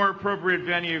of no more appropriate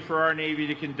venue for our Navy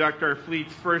to conduct our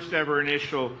fleet's first ever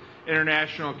initial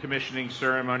international commissioning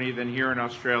ceremony than here in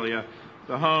Australia,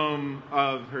 the home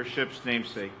of her ship's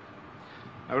namesake.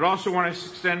 I would also want to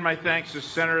extend my thanks to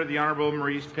Senator the Honourable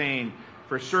Maurice Payne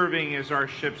for serving as our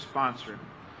ship's sponsor.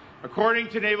 According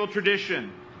to naval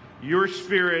tradition, your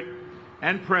spirit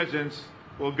and presence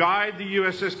will guide the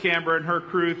USS Canberra and her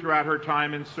crew throughout her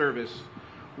time in service.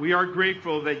 We are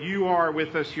grateful that you are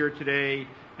with us here today,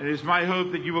 and it is my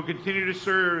hope that you will continue to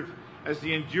serve as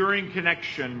the enduring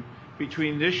connection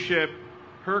between this ship,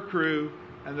 her crew,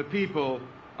 and the people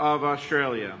of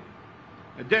Australia.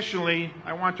 Additionally,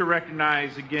 I want to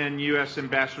recognize again U.S.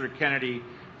 Ambassador Kennedy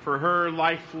for her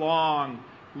lifelong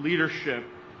leadership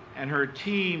and her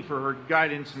team for her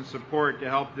guidance and support to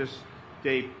help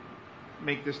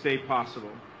make this day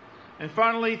possible. And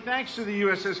finally, thanks to the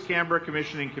USS Canberra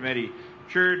Commissioning Committee,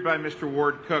 chaired by Mr.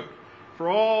 Ward Cook, for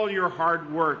all your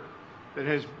hard work that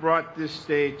has brought this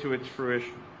day to its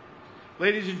fruition.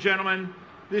 Ladies and gentlemen,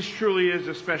 this truly is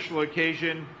a special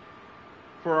occasion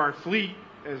for our fleet,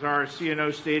 as our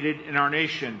CNO stated, and our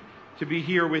nation to be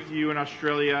here with you in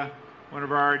Australia, one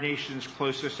of our nation's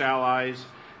closest allies,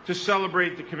 to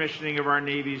celebrate the commissioning of our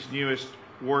Navy's newest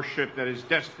warship that is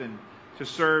destined to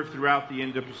serve throughout the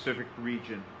Indo-Pacific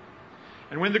region.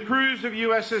 And when the crews of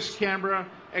USS Canberra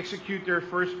execute their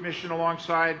first mission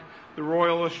alongside the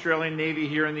Royal Australian Navy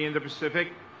here in the Indo-Pacific,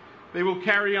 they will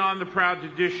carry on the proud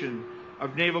tradition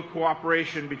of naval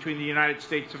cooperation between the United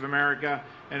States of America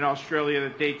and Australia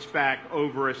that dates back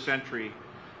over a century.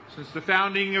 Since the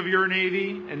founding of your Navy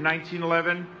in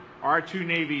 1911, our two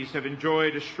navies have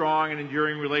enjoyed a strong and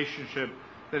enduring relationship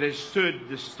that has stood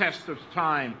this test of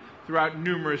time throughout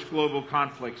numerous global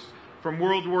conflicts, from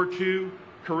World War II,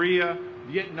 Korea,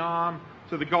 Vietnam,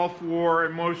 to the Gulf War,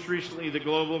 and most recently the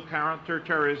global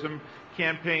counterterrorism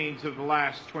campaigns of the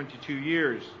last 22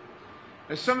 years.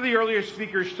 As some of the earlier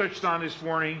speakers touched on this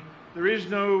morning, there is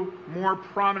no more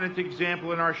prominent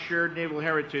example in our shared naval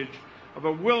heritage of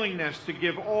a willingness to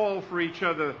give all for each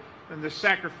other and the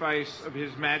sacrifice of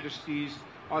His Majesty's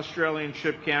Australian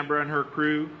ship Canberra and her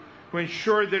crew, who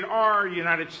ensured that our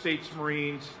United States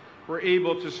Marines were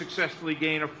able to successfully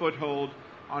gain a foothold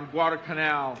on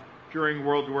Guadalcanal during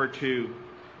World War II.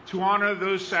 To honor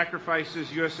those sacrifices,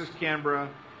 USS Canberra,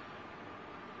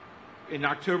 in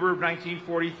October of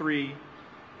 1943,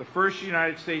 the first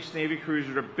United States Navy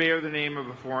cruiser to bear the name of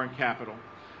a foreign capital.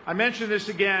 I mention this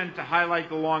again to highlight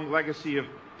the long legacy of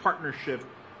partnership,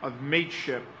 of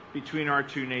mateship between our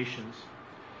two nations.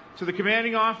 To the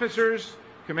commanding officers,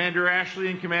 Commander Ashley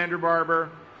and Commander Barber,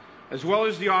 as well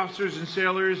as the officers and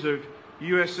sailors of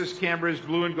USS Canberra's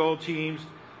blue and gold teams,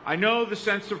 I know the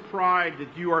sense of pride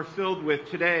that you are filled with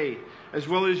today, as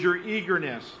well as your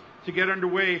eagerness to get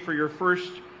underway for your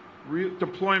first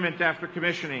deployment after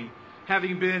commissioning,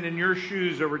 having been in your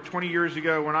shoes over 20 years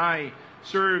ago when I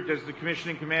served as the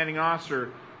commissioning commanding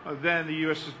officer of then the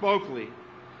USS Bulkley.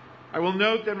 I will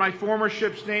note that my former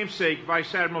ship's namesake,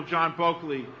 Vice Admiral John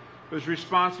Bulkley, was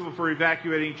responsible for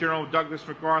evacuating General Douglas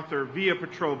MacArthur via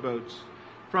patrol boats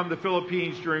from the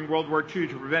Philippines during World War II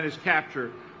to prevent his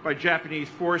capture by Japanese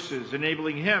forces,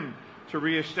 enabling him to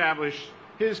reestablish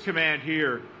his command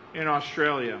here in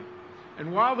Australia.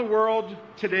 And while the world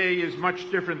today is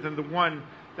much different than the one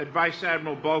that Vice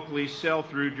Admiral Bulkley sailed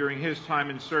through during his time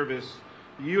in service,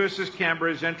 the USS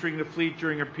Canberra is entering the fleet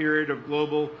during a period of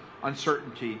global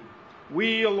uncertainty.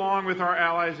 We, along with our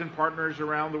allies and partners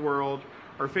around the world,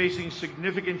 are facing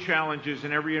significant challenges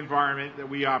in every environment that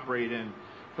we operate in,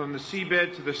 from the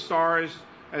seabed to the stars,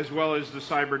 as well as the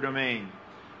cyber domain.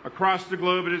 Across the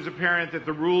globe, it is apparent that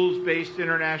the rules-based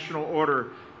international order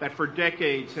that for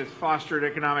decades has fostered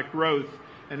economic growth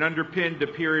and underpinned a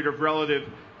period of relative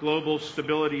global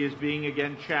stability is being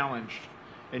again challenged.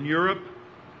 In Europe,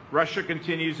 Russia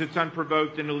continues its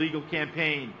unprovoked and illegal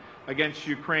campaign against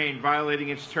Ukraine, violating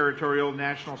its territorial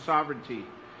national sovereignty.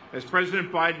 As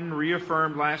President Biden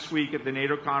reaffirmed last week at the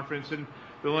NATO conference in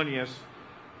Vilnius,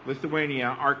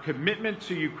 Lithuania, our commitment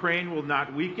to Ukraine will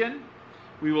not weaken.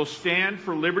 We will stand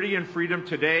for liberty and freedom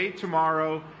today,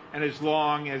 tomorrow, and as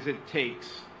long as it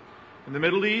takes. In the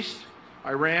Middle East,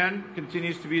 Iran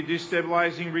continues to be a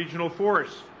destabilizing regional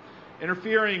force,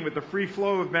 interfering with the free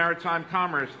flow of maritime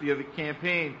commerce via the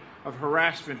campaign of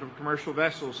harassment of commercial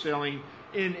vessels sailing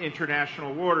in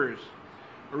international waters.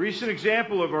 A recent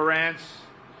example of Iran's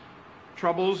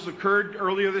troubles occurred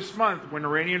earlier this month when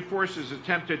Iranian forces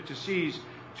attempted to seize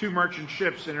 2 merchant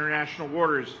ships in international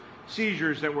waters,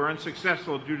 seizures that were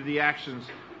unsuccessful due to the actions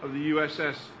of the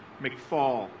USS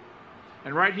McFall.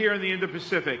 And right here in the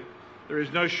Indo-Pacific, there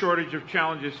is no shortage of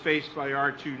challenges faced by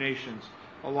our two nations,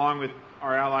 along with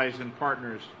our allies and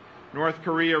partners. North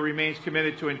Korea remains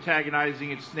committed to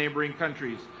antagonizing its neighboring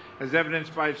countries, as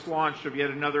evidenced by its launch of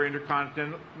yet another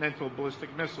intercontinental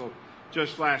ballistic missile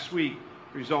just last week,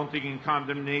 resulting in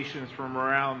condemnations from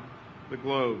around the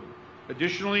globe.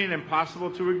 Additionally, and impossible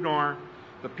to ignore,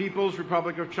 the People's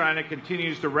Republic of China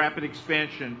continues the rapid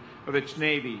expansion of its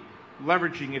Navy,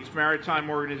 leveraging its maritime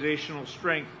organizational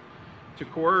strength to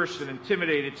coerce and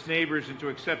intimidate its neighbors into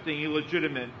accepting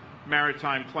illegitimate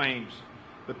maritime claims.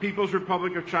 The People's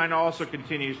Republic of China also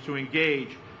continues to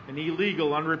engage in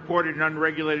illegal, unreported, and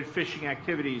unregulated fishing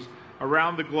activities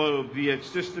around the globe via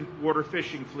its distant water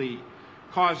fishing fleet,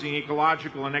 causing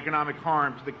ecological and economic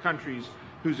harm to the countries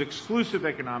whose exclusive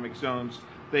economic zones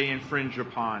they infringe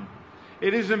upon.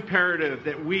 It is imperative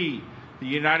that we, the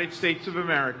United States of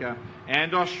America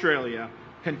and Australia,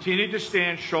 continue to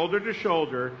stand shoulder to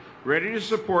shoulder, ready to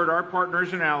support our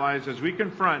partners and allies as we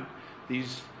confront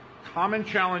these common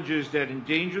challenges that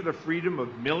endanger the freedom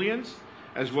of millions,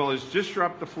 as well as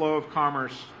disrupt the flow of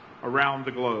commerce around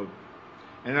the globe.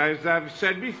 And as I've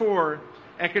said before,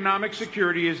 economic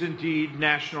security is indeed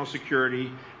national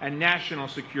security, and national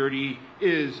security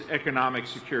is economic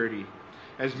security.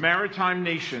 As maritime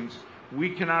nations, we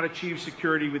cannot achieve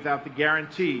security without the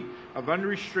guarantee of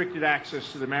unrestricted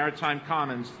access to the maritime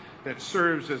commons that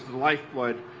serves as the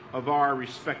lifeblood of our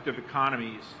respective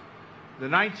economies. The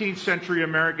 19th century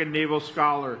American naval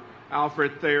scholar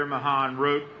Alfred Thayer Mahan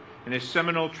wrote in his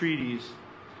seminal treatise,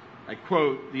 I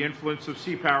quote, "The Influence of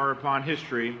Sea Power Upon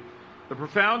History," "The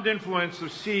profound influence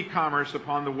of sea commerce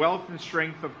upon the wealth and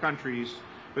strength of countries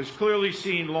was clearly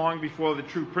seen long before the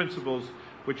true principles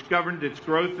which governed its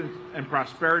growth and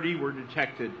prosperity were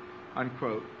detected,"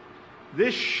 unquote.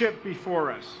 This ship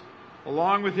before us,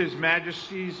 along with His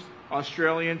Majesty's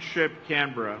Australian ship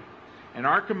Canberra, and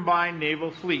our combined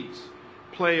naval fleets,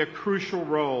 play a crucial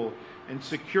role in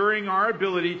securing our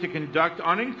ability to conduct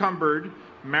unencumbered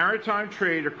maritime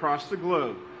trade across the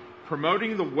globe,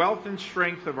 promoting the wealth and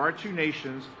strength of our two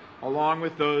nations, along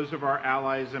with those of our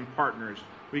allies and partners.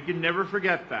 We can never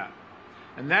forget that.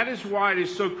 And that is why it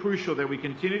is so crucial that we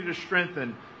continue to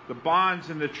strengthen the bonds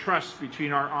and the trust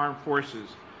between our armed forces.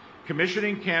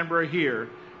 Commissioning Canberra here,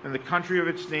 in the country of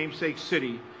its namesake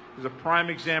city, is a prime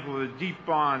example of the deep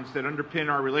bonds that underpin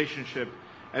our relationship,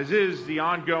 as is the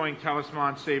ongoing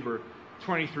Talisman Sabre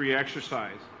 23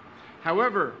 exercise.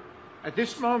 However, at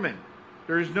this moment,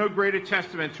 there is no greater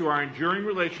testament to our enduring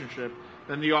relationship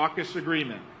than the AUKUS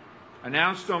agreement,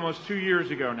 announced almost 2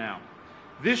 years ago now.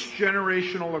 This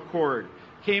generational accord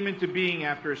came into being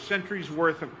after a century's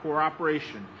worth of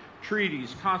cooperation,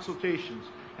 treaties, consultations,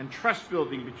 and trust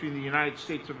building between the United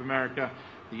States of America,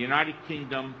 the United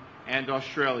Kingdom, and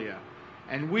Australia.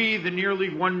 And we, the nearly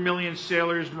 1 million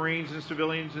sailors, Marines, and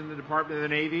civilians in the Department of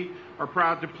the Navy, are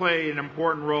proud to play an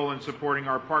important role in supporting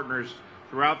our partners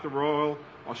throughout the Royal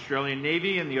Australian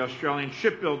Navy and the Australian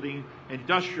Shipbuilding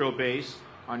Industrial Base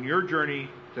on your journey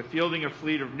to fielding a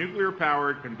fleet of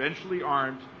nuclear-powered, conventionally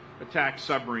armed attack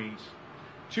submarines.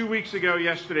 2 weeks ago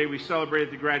yesterday, we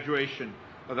celebrated the graduation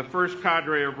of the first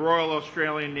cadre of Royal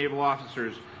Australian Naval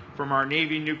officers from our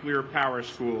Navy Nuclear Power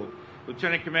School.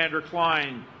 Lieutenant Commander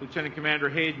Klein, Lieutenant Commander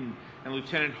Hayden, and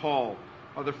Lieutenant Hall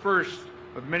are the first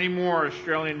of many more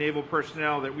Australian naval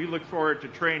personnel that we look forward to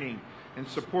training in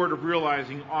support of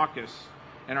realizing AUKUS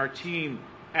and our team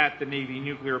at the Navy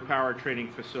Nuclear Power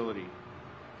Training Facility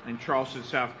in Charleston,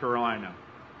 South Carolina.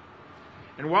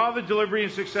 And while the delivery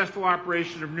and successful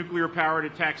operation of nuclear-powered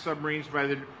attack submarines by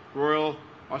the Royal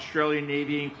Australian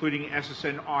Navy, including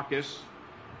SSN AUKUS,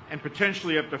 and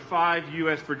potentially up to 5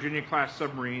 U.S. Virginia-class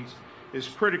submarines, is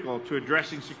critical to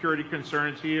addressing security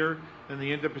concerns here in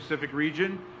the Indo-Pacific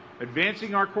region,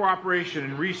 advancing our cooperation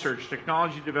in research,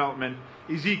 technology development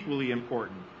is equally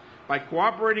important. By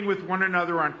cooperating with one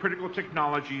another on critical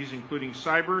technologies, including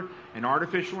cyber and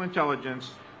artificial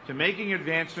intelligence, to making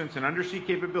advancements in undersea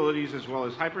capabilities as well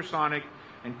as hypersonic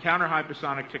and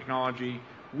counter-hypersonic technology,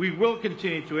 we will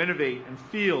continue to innovate and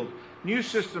field new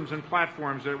systems and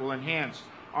platforms that will enhance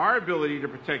our ability to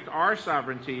protect our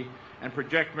sovereignty and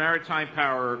project maritime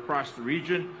power across the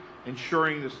region,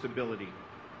 ensuring the stability.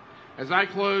 As I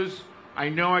close, I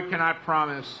know I cannot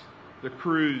promise the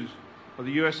crews of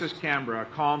the USS Canberra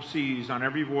calm seas on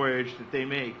every voyage that they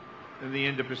make in the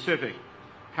Indo-Pacific.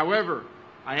 However,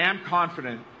 I am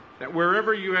confident that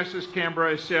wherever USS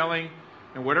Canberra is sailing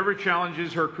and whatever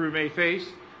challenges her crew may face,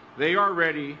 they are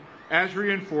ready, as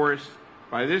reinforced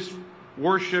by this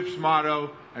warship's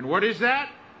motto. And what is that?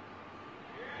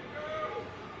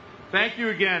 Thank you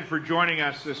again for joining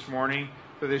us this morning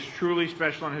for this truly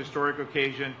special and historic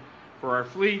occasion for our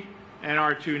fleet and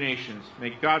our two nations.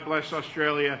 May God bless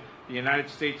Australia, the United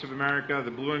States of America,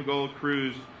 the blue and gold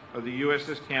crews of the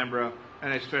USS Canberra,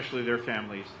 and especially their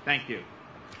families. Thank you.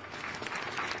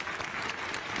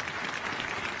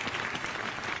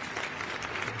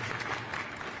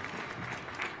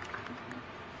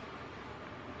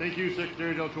 Thank you,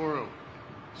 Secretary Del Toro.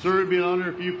 Sir, it would be an honor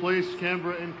if you place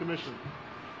Canberra in commission.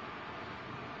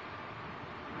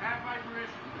 I have my permission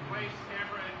to place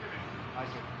Canberra in commission. Aye,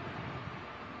 sir.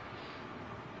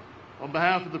 On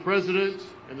behalf of the President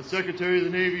and the Secretary of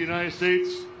the Navy of the United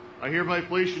States, I hereby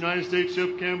place United States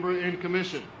ship Canberra in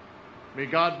commission. May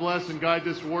God bless and guide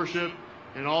this warship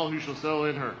and all who shall sail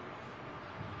in her.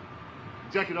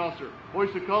 Executive Officer,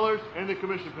 hoist the colors and the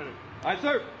commission pennant. Aye,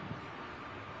 sir.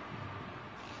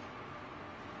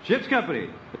 Ship's Company,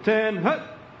 attend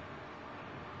hut.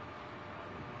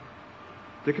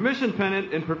 The commission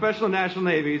pennant in professional national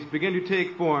navies began to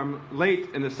take form late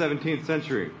in the 17th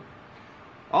century.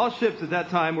 All ships at that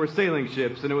time were sailing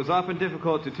ships, and it was often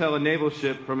difficult to tell a naval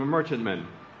ship from a merchantman.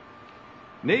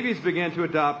 Navies began to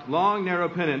adopt long, narrow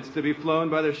pennants to be flown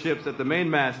by their ships at the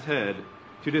mainmast head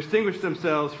to distinguish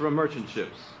themselves from merchant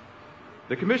ships.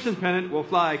 The commission pennant will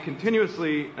fly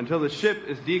continuously until the ship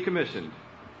is decommissioned.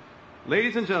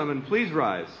 Ladies and gentlemen, please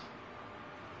rise.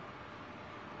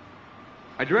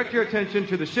 I direct your attention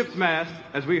to the ship's mast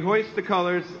as we hoist the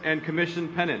colors and commission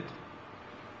pennant.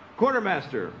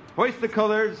 Quartermaster, hoist the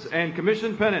colors and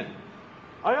commission pennant.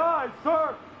 Aye, aye,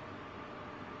 sir.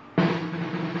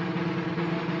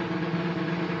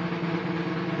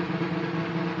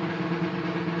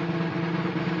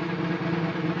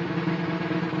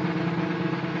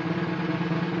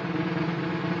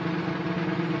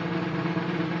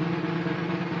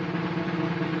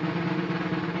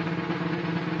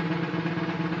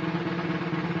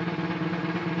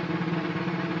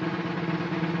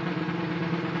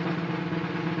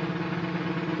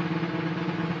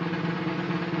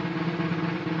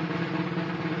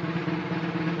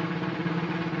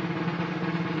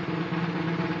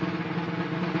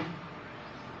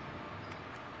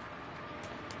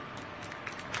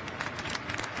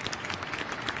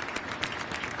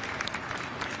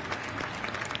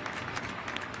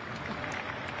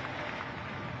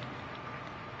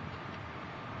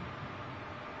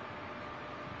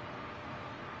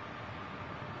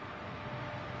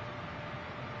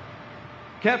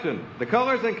 Captain, the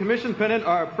colors and commission pennant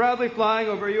are proudly flying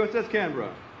over USS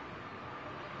Canberra.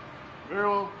 Very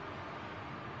well.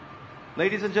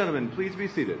 Ladies and gentlemen, please be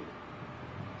seated.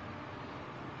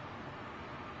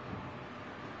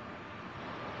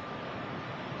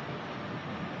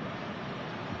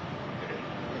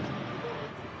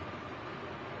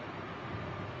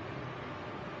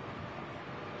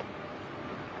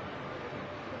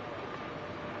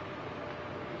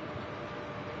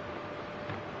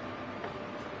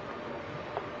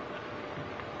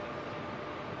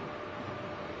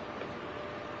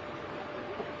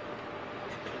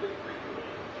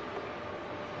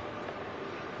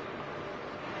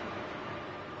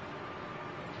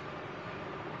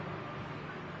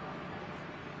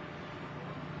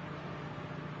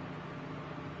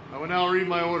 I will now read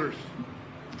my orders.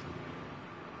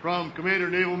 From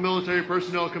Commander Naval Military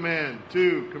Personnel Command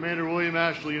to Commander William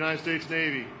Ashley, United States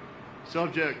Navy.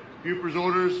 Subject, Buford's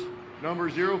Orders number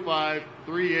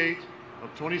 0538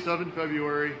 of 27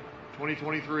 February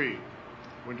 2023.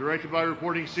 When directed by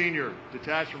Reporting Senior,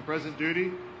 detach from present duty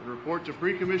and report to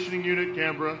Pre-Commissioning Unit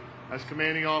Canberra as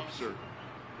Commanding Officer.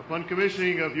 Upon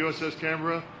commissioning of USS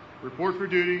Canberra, report for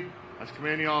duty as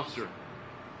Commanding Officer.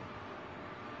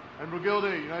 Admiral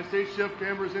Gilday, United States Ship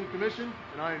Canberra is in commission,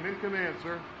 and I am in command,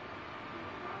 sir.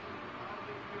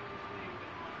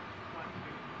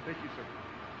 Thank you, sir.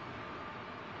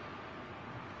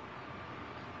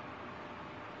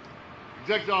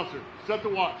 Executive Officer, set the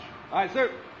watch. Aye,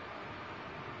 sir.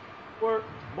 Work.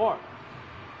 Mark.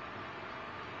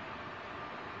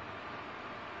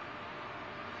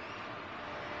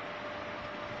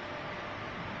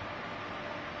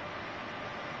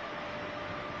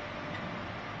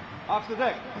 Off the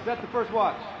deck. Set the first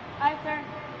watch. Aye, sir.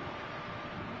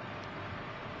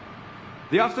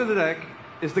 The officer of the deck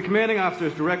is the commanding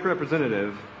officer's direct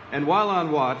representative, and while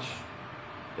on watch,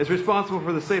 is responsible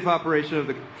for the safe operation of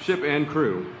the ship and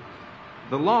crew.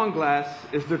 The long glass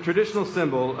is the traditional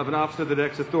symbol of an officer of the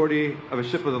deck's authority of a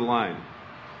ship of the line.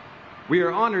 We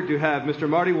are honored to have Mr.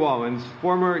 Marty Wallins,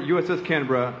 former USS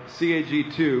Canberra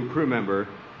CAG-2 crew member,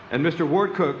 and Mr.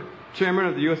 Ward Cook, chairman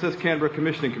of the USS Canberra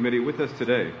Commissioning Committee, with us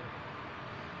today.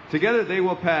 Together they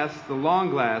will pass the long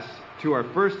glass to our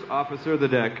first officer of the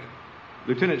deck,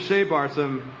 Lieutenant Shea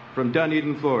Barsom from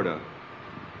Dunedin, Florida.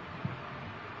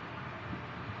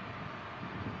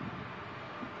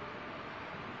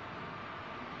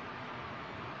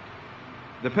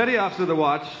 The petty officer of the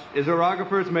watch is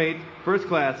orographer's mate, first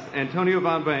class, Antonio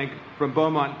Von Bank from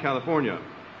Beaumont, California.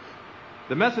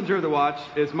 The messenger of the watch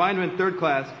is mineman third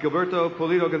class, Gilberto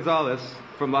Polito Gonzalez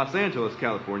from Los Angeles,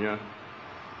 California.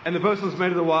 And the boatswain's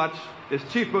mate of the watch is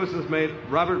Chief Boatswain's Mate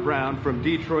Robert Brown from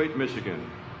Detroit, Michigan.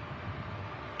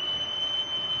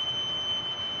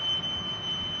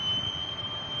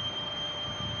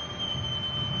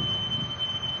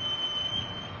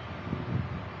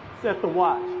 Set the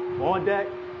watch. On deck,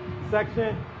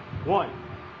 section 1.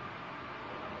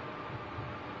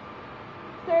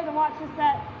 Sir, the watch is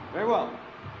set. Very well.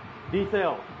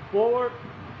 Detail. Forward.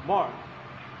 Mark.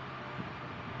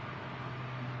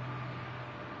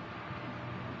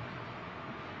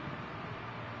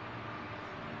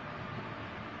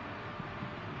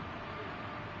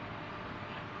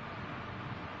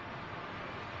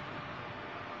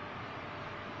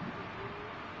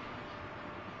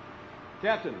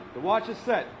 Captain, the watch is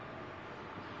set.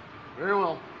 Very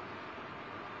well.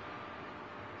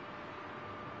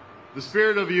 The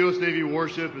spirit of a U.S. Navy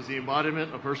warship is the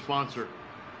embodiment of her sponsor.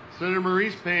 Senator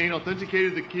Maurice Payne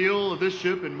authenticated the keel of this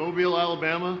ship in Mobile,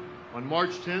 Alabama on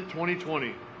March 10,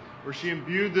 2020, where she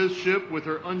imbued this ship with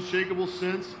her unshakable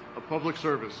sense of public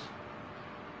service.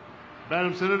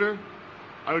 Madam Senator,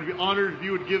 I would be honored if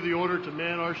you would give the order to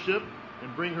man our ship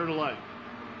and bring her to life.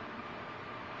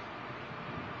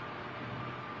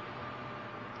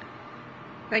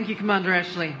 Thank you, Commander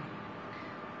Ashley.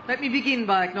 Let me begin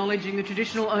by acknowledging the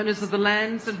traditional owners of the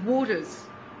lands and waters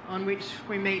on which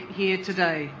we meet here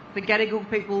today, the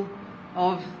Gadigal people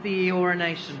of the Eora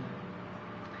Nation.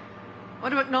 I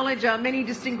want to acknowledge our many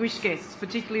distinguished guests,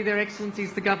 particularly Their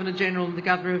Excellencies the Governor-General and the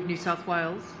Governor of New South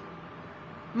Wales,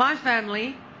 my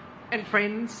family and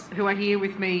friends who are here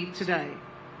with me today.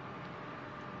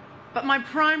 But my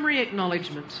primary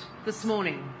acknowledgement this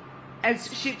morning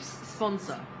as ship's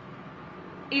sponsor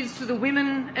is to the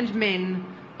women and men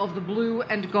of the blue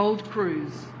and gold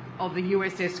crews of the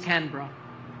USS Canberra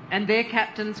and their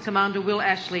captains, Commander Will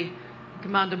Ashley and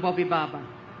Commander Bobby Barber.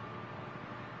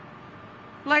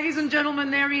 Ladies and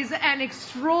gentlemen, there is an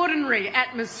extraordinary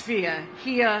atmosphere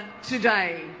here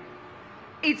today.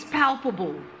 It's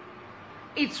palpable,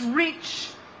 it's rich,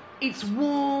 it's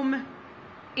warm,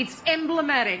 it's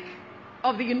emblematic,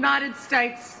 of the United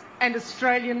States and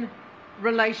Australian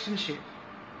relationship.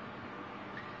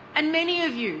 And many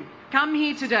of you come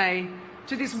here today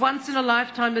to this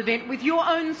once-in-a-lifetime event with your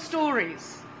own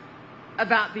stories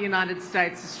about the United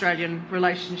States-Australian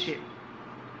relationship.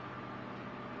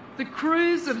 The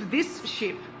crews of this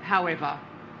ship, however,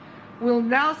 will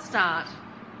now start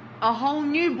a whole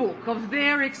new book of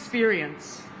their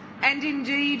experience and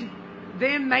indeed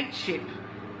their mateship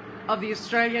of the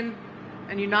Australian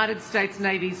and United States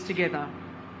navies together.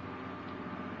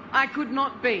 I could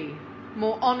not be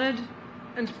more honoured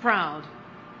and proud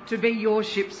to be your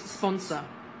ship's sponsor.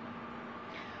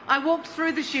 I walked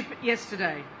through the ship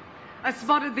yesterday. I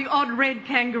spotted the odd red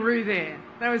kangaroo there.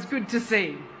 That was good to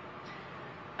see.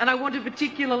 And I want to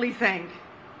particularly thank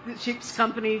the ship's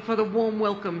company for the warm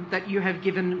welcome that you have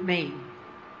given me.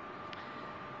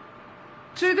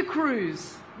 To the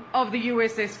crews of the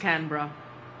USS Canberra,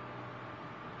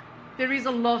 there is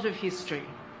a lot of history,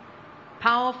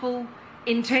 powerful,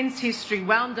 intense history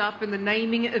wound up in the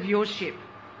naming of your ship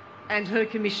and her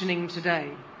commissioning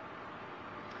today.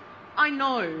 I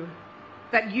know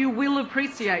that you will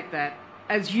appreciate that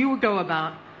as you go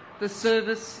about the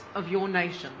service of your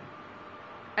nation.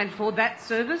 And for that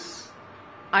service,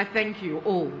 I thank you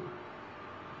all.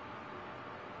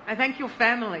 I thank your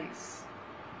families.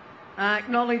 I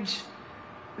acknowledge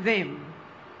them,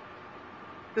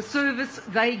 the service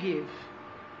they give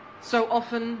so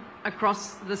often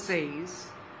across the seas.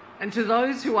 And to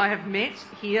those who I have met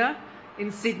here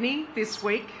in Sydney this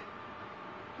week,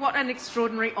 what an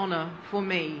extraordinary honour for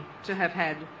me to have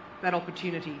had that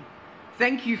opportunity.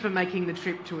 Thank you for making the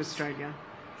trip to Australia.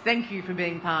 Thank you for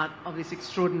being part of this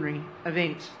extraordinary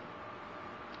event.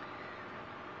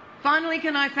 Finally,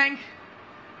 can I thank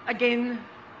again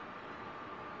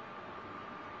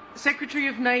Secretary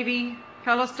of Navy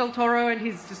Carlos del Toro and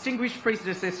his distinguished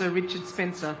predecessor Richard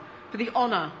Spencer for the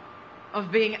honour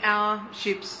of being our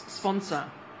ship's sponsor.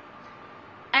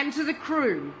 And to the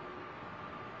crew,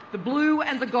 the blue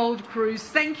and the gold crews,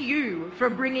 thank you for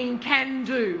bringing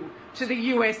can-do to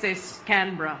the USS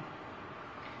Canberra.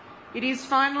 It is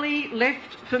finally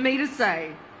left for me to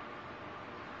say,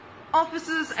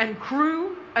 officers and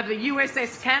crew of the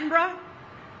USS Canberra,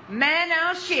 man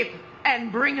our ship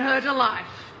and bring her to life.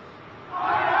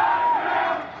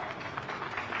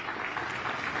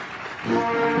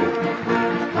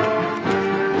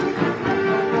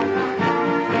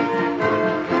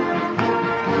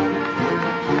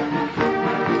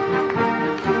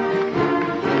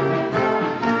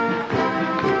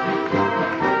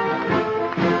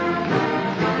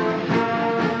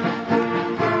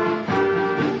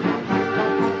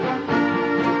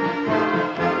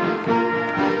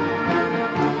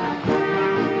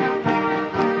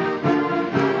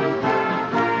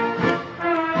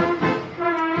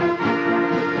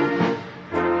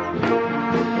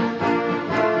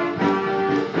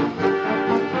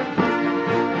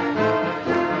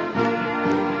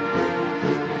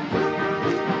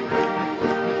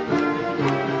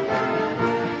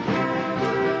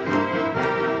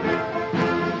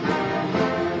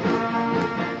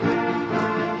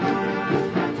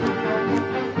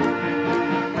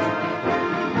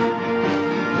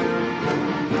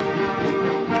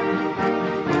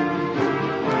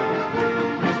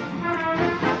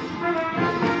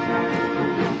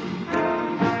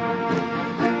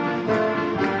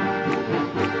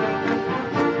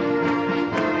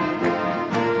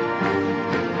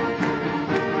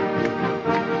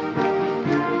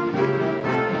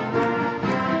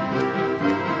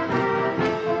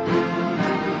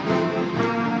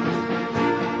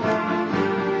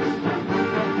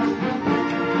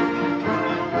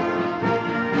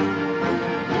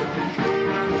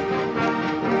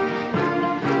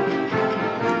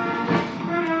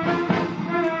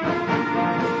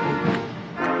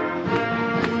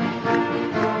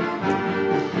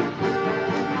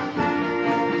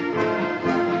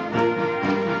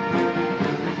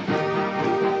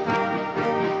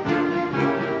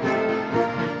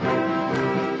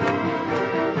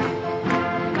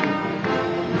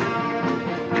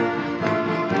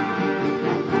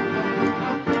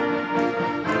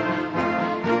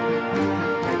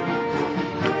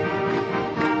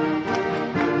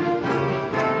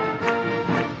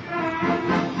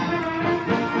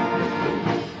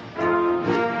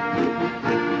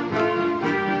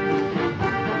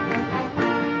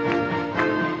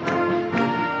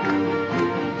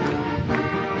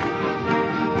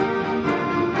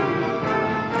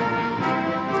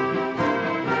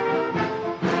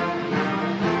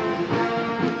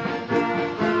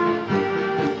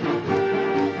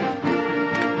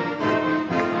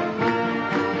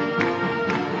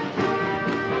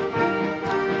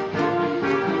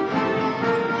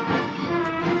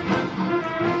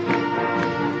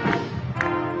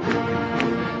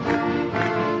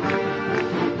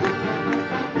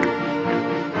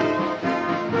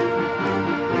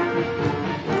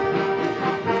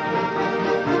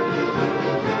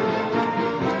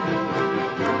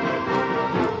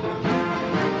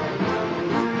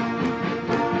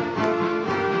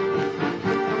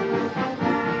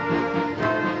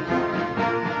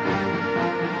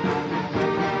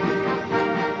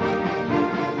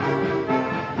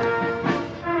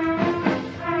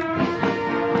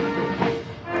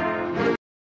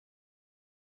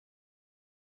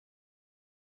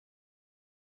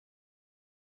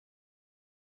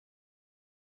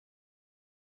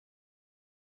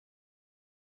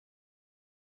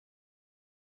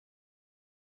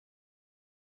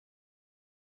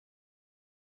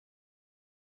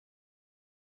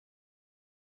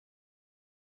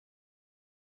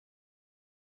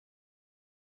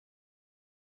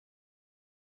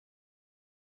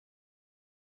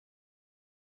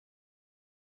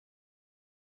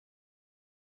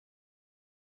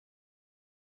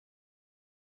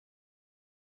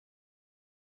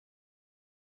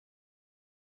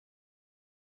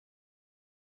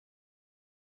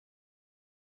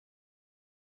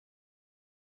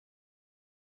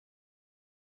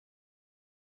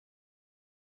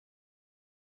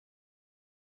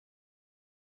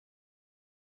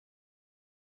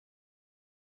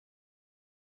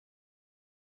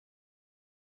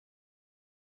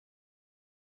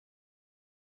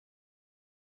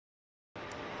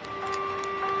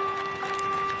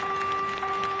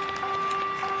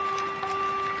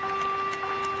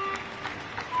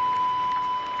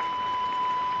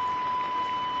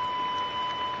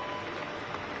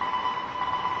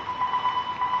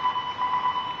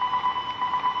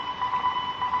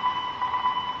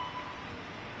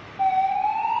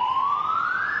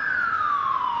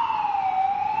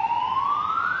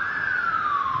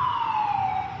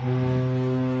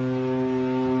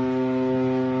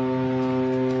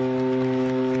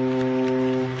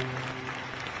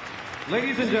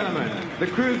 Ladies and gentlemen, the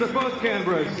crews of both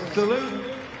Canberras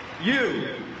salute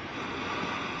you.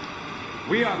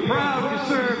 We are proud to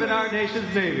serve in our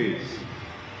nation's navies.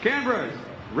 Canberras,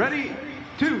 ready,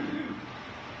 two.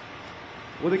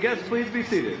 Will the guests please be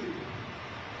seated?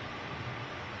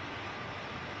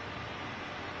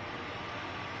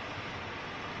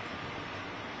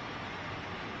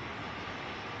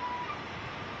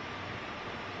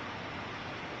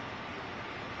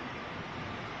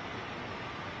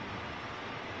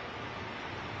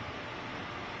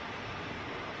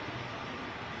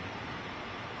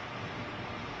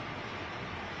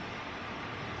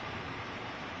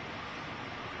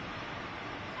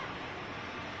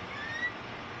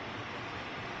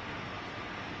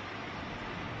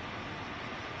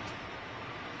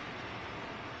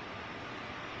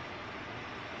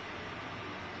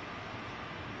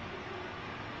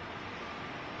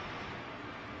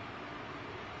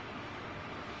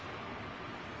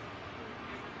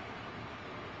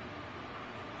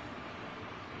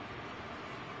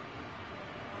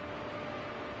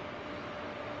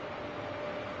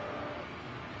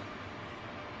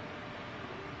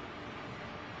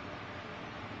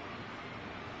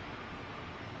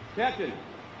 Captain,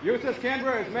 USS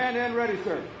Canberra is manned and ready,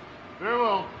 sir. Very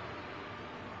well.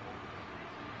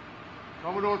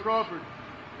 Commodore Crawford,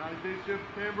 United States ship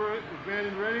Canberra is manned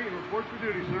and ready and reports for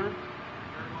duty, sir. Very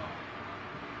well.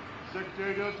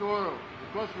 Secretary Del Toro,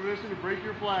 request permission to break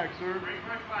your flag, sir. Break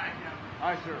my flag, Captain.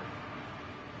 Aye, sir.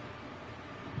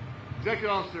 Executive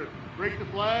Officer, break the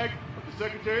flag of the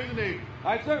Secretary of the Navy.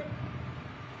 Aye, sir.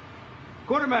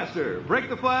 Quartermaster, break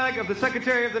the flag of the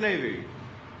Secretary of the Navy.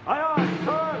 Aye, aye,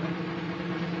 sir.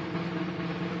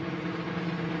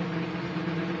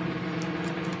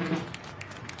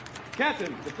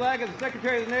 Captain, the flag of the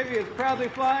Secretary of the Navy is proudly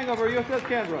flying over USS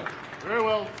Canberra. Very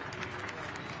well.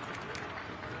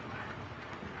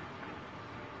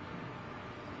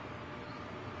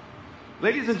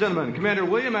 Ladies and gentlemen, Commander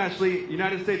William Ashley,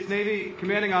 United States Navy,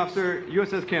 Commanding Officer,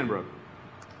 USS Canberra.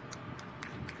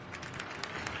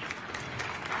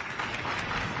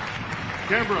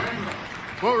 Canberra,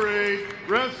 parade,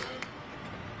 rest.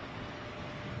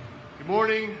 Good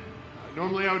morning.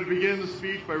 Normally I would begin the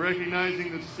speech by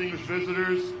recognizing the distinguished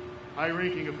visitors,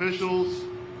 high-ranking officials.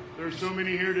 There are so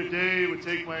many here today, it would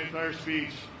take my entire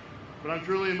speech. But I'm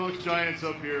truly amongst giants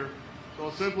up here. So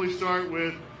I'll simply start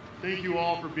with thank you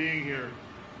all for being here,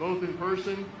 both in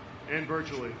person and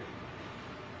virtually.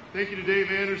 Thank you to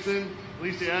Dave Anderson,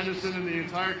 Lisa Anderson, and the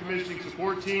entire commissioning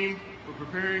support team for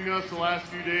preparing us the last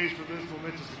few days for this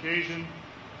momentous occasion.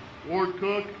 Ward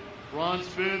Cook, Ron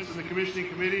Spence, and the commissioning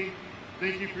committee,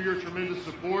 thank you for your tremendous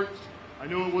support. I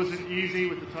know it wasn't easy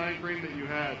with the time frame that you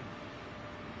had.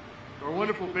 To our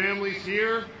wonderful families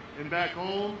here and back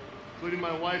home, including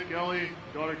my wife Kelly,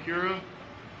 daughter Kira,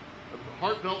 a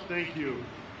heartfelt thank you.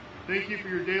 Thank you for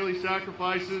your daily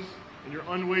sacrifices and your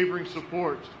unwavering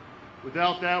support.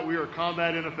 Without that, we are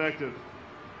combat ineffective.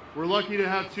 We're lucky to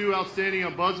have two outstanding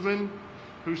ombudsmen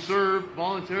who serve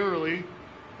voluntarily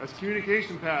as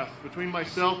communication paths between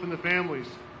myself and the families.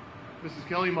 Mrs.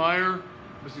 Kelly Meyer,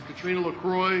 Mrs. Katrina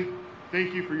LaCroix,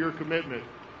 thank you for your commitment.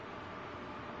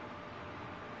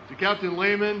 To Captain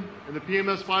Lehman and the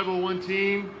PMS 501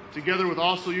 team, together with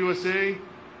Also USA,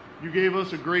 you gave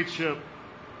us a great ship.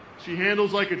 She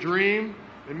handles like a dream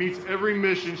and meets every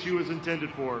mission she was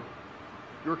intended for.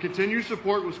 Your continued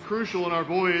support was crucial in our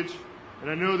voyage, and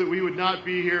I know that we would not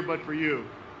be here but for you.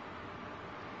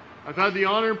 I've had the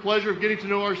honor and pleasure of getting to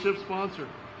know our ship's sponsor,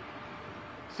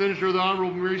 Senator the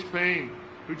Honorable Maurice Payne,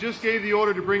 who just gave the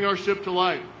order to bring our ship to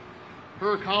life.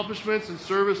 Her accomplishments and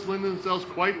service lend themselves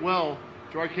quite well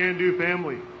to our can-do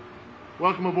family.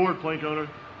 Welcome aboard, Plank Owner.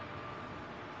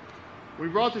 We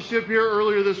brought the ship here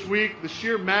earlier this week. The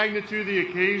sheer magnitude of the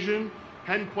occasion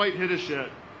hadn't quite hit us yet.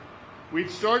 We'd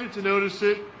started to notice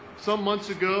it some months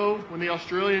ago when the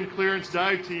Australian Clearance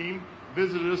Dive Team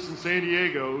visited us in San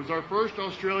Diego. It was our first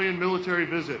Australian military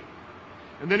visit.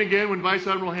 And then again when Vice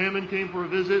Admiral Hammond came for a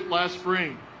visit last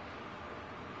spring.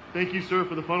 Thank you, sir,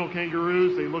 for the funnel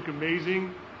kangaroos. They look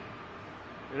amazing.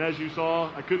 And as you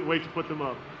saw, I couldn't wait to put them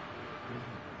up.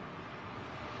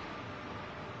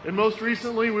 And most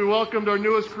recently, we welcomed our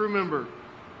newest crew member,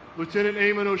 Lieutenant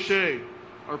Eamon O'Shea,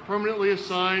 our permanently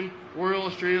assigned Royal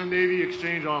Australian Navy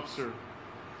Exchange Officer.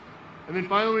 And then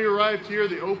finally we arrived here,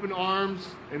 the open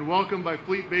arms and welcomed by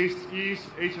Fleet-based East,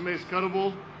 HMAS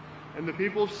Canberra, and the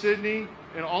people of Sydney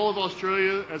and all of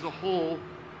Australia as a whole.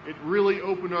 It really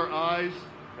opened our eyes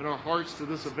and our hearts to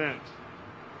this event.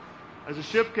 As a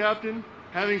ship captain,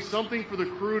 having something for the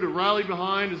crew to rally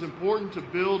behind is important to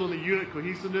build on the unit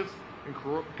cohesiveness and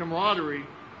camaraderie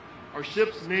our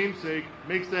ship's namesake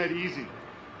makes that easy.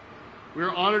 We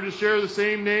are honored to share the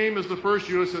same name as the first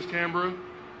USS Canberra,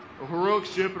 a heroic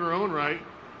ship in her own right,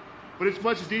 but it's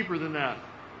much deeper than that.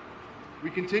 We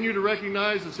continue to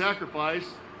recognize the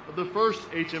sacrifice of the first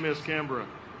HMS Canberra,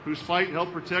 whose fight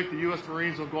helped protect the U.S.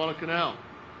 Marines on Guadalcanal.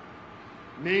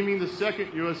 Naming the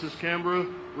second USS Canberra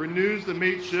renews the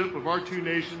mateship of our two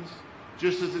nations,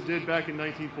 just as it did back in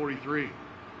 1943.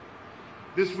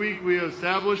 This week we have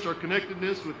established our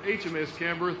connectedness with HMAS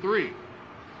Canberra 3.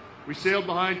 We sailed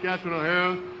behind Captain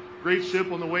O'Hara, great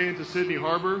ship on the way into Sydney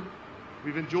Harbor.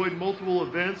 We've enjoyed multiple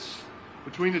events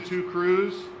between the two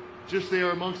crews, just they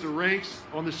are amongst the ranks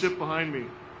on the ship behind me.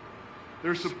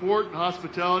 Their support and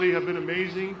hospitality have been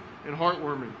amazing and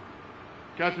heartwarming.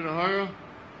 Captain O'Hara,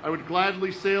 I would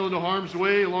gladly sail into harm's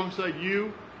way alongside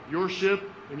you, your ship,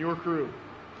 and your crew.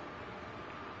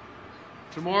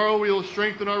 Tomorrow we will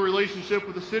strengthen our relationship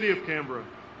with the city of Canberra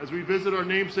as we visit our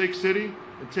namesake city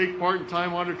and take part in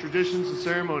time-honored traditions and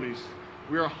ceremonies.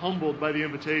 We are humbled by the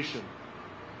invitation.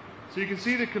 So you can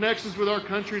see the connections with our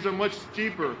countries are much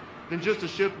deeper than just a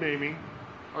ship naming.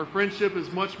 Our friendship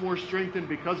is much more strengthened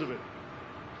because of it.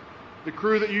 The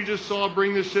crew that you just saw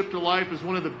bring this ship to life is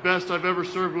one of the best I've ever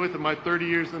served with in my 30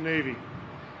 years in the Navy.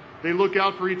 They look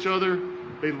out for each other,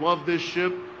 they love this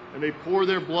ship, and they pour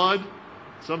their blood,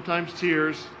 sometimes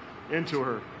tears, into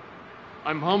her.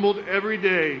 I'm humbled every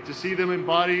day to see them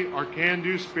embody our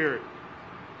can-do spirit.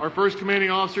 Our first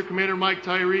commanding officer, Commander Mike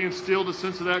Tyree, instilled a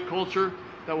sense of that culture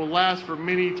that will last for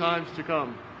many times to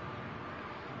come.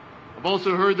 I've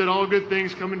also heard that all good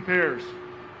things come in pairs.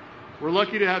 We're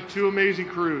lucky to have two amazing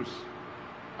crews.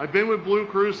 I've been with Blue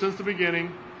crews since the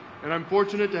beginning, and I'm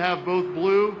fortunate to have both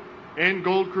Blue and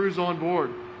Gold crews on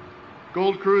board.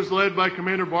 Gold crew is led by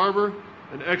Commander Barber,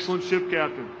 an excellent ship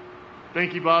captain.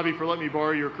 Thank you, Bobby, for letting me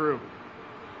borrow your crew.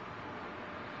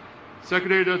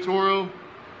 Secretary Del Toro,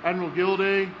 Admiral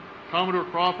Gilday, Commodore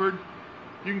Crawford,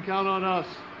 you can count on us.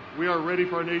 We are ready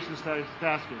for our nation's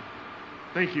tasking.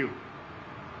 Thank you.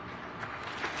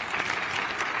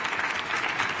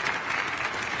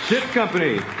 Ship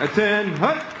Company, attend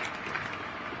hut.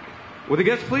 Will the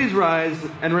guests please rise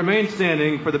and remain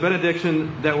standing for the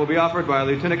benediction that will be offered by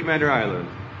Lieutenant Commander Ireland.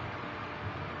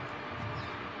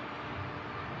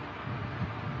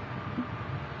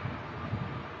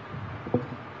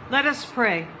 Let us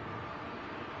pray.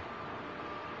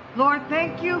 Lord,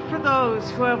 thank you for those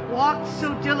who have worked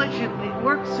so diligently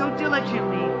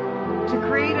to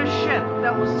create a ship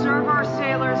that will serve our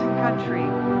sailors and country.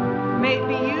 May it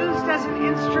be used as an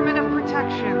instrument of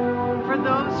protection for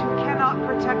those who cannot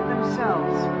protect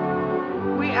themselves.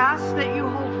 We ask that you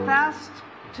hold fast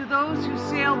to those who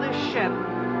sail this ship.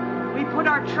 We put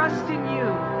our trust in you,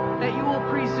 that you will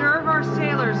preserve our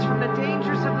sailors from the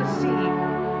dangers of the sea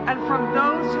and from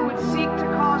those who would seek to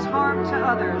cause harm to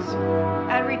others,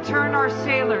 and return our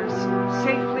sailors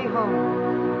safely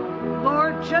home.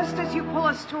 Lord, just as you pull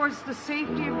us towards the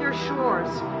safety of your shores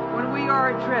when we are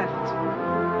adrift,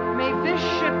 may this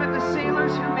ship and the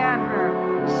sailors who man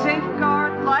her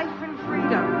safeguard life and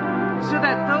freedom, so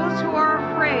that those who are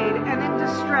afraid and in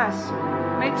distress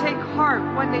may take heart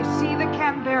when they see the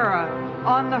Canberra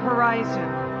on the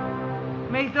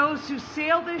horizon. May those who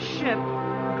sail this ship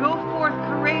go forth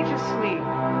courageously,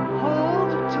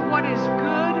 hold to what is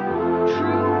good,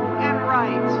 true, and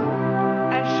right.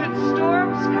 And should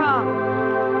storms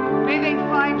come, may they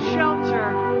find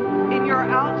shelter in your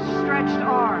outstretched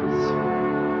arms.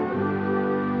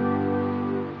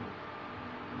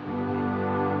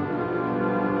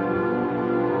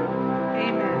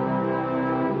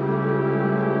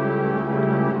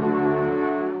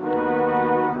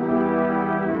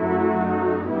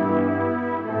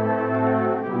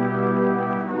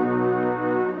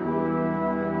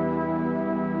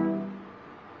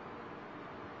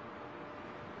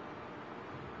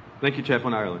 Thank you,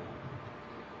 Chaplain Ireland.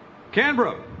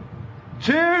 Canberra,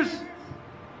 cheers!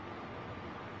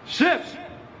 Ships!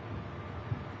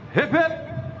 Hip hip!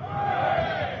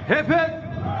 Hip hip!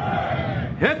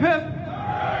 Hip hip!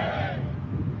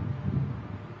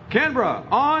 Canberra,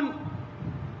 on!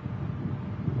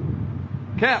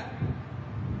 Cap!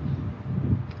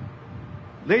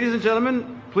 Ladies and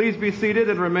gentlemen, please be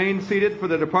seated and remain seated for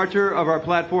the departure of our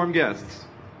platform guests.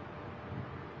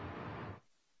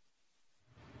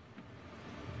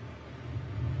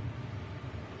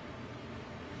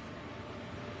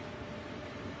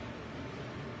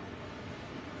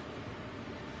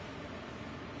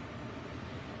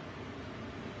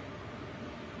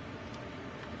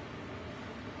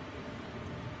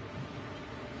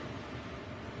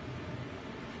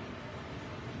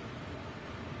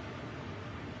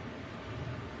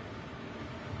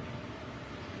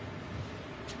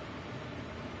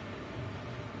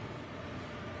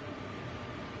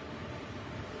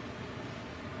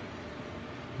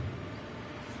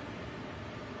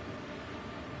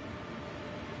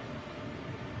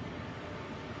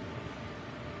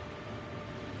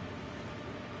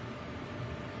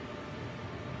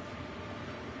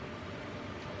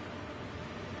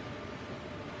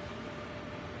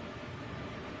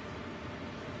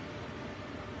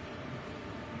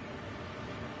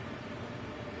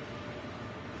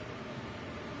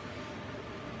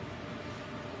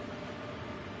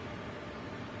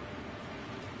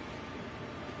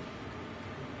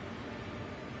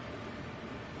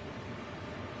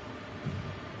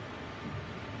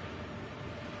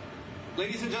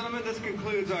 Ladies and gentlemen, this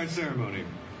concludes our ceremony.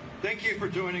 Thank you for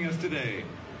joining us today.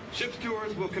 Ship's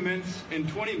tours will commence in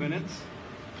 20 minutes.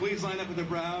 Please line up at the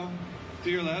bow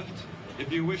to your left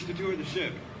if you wish to tour the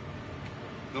ship.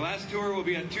 The last tour will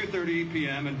be at 2:30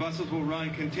 p.m. and buses will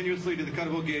run continuously to the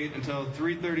Cuttable Gate until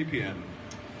 3:30 p.m.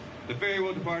 The ferry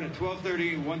will depart at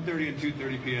 12:30, 1:30, and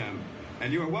 2:30 p.m.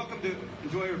 And you are welcome to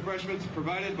enjoy refreshments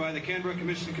provided by the Canberra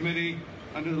Commissioning Committee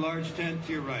under the large tent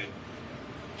to your right.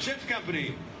 Ship's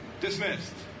company,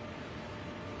 dismissed.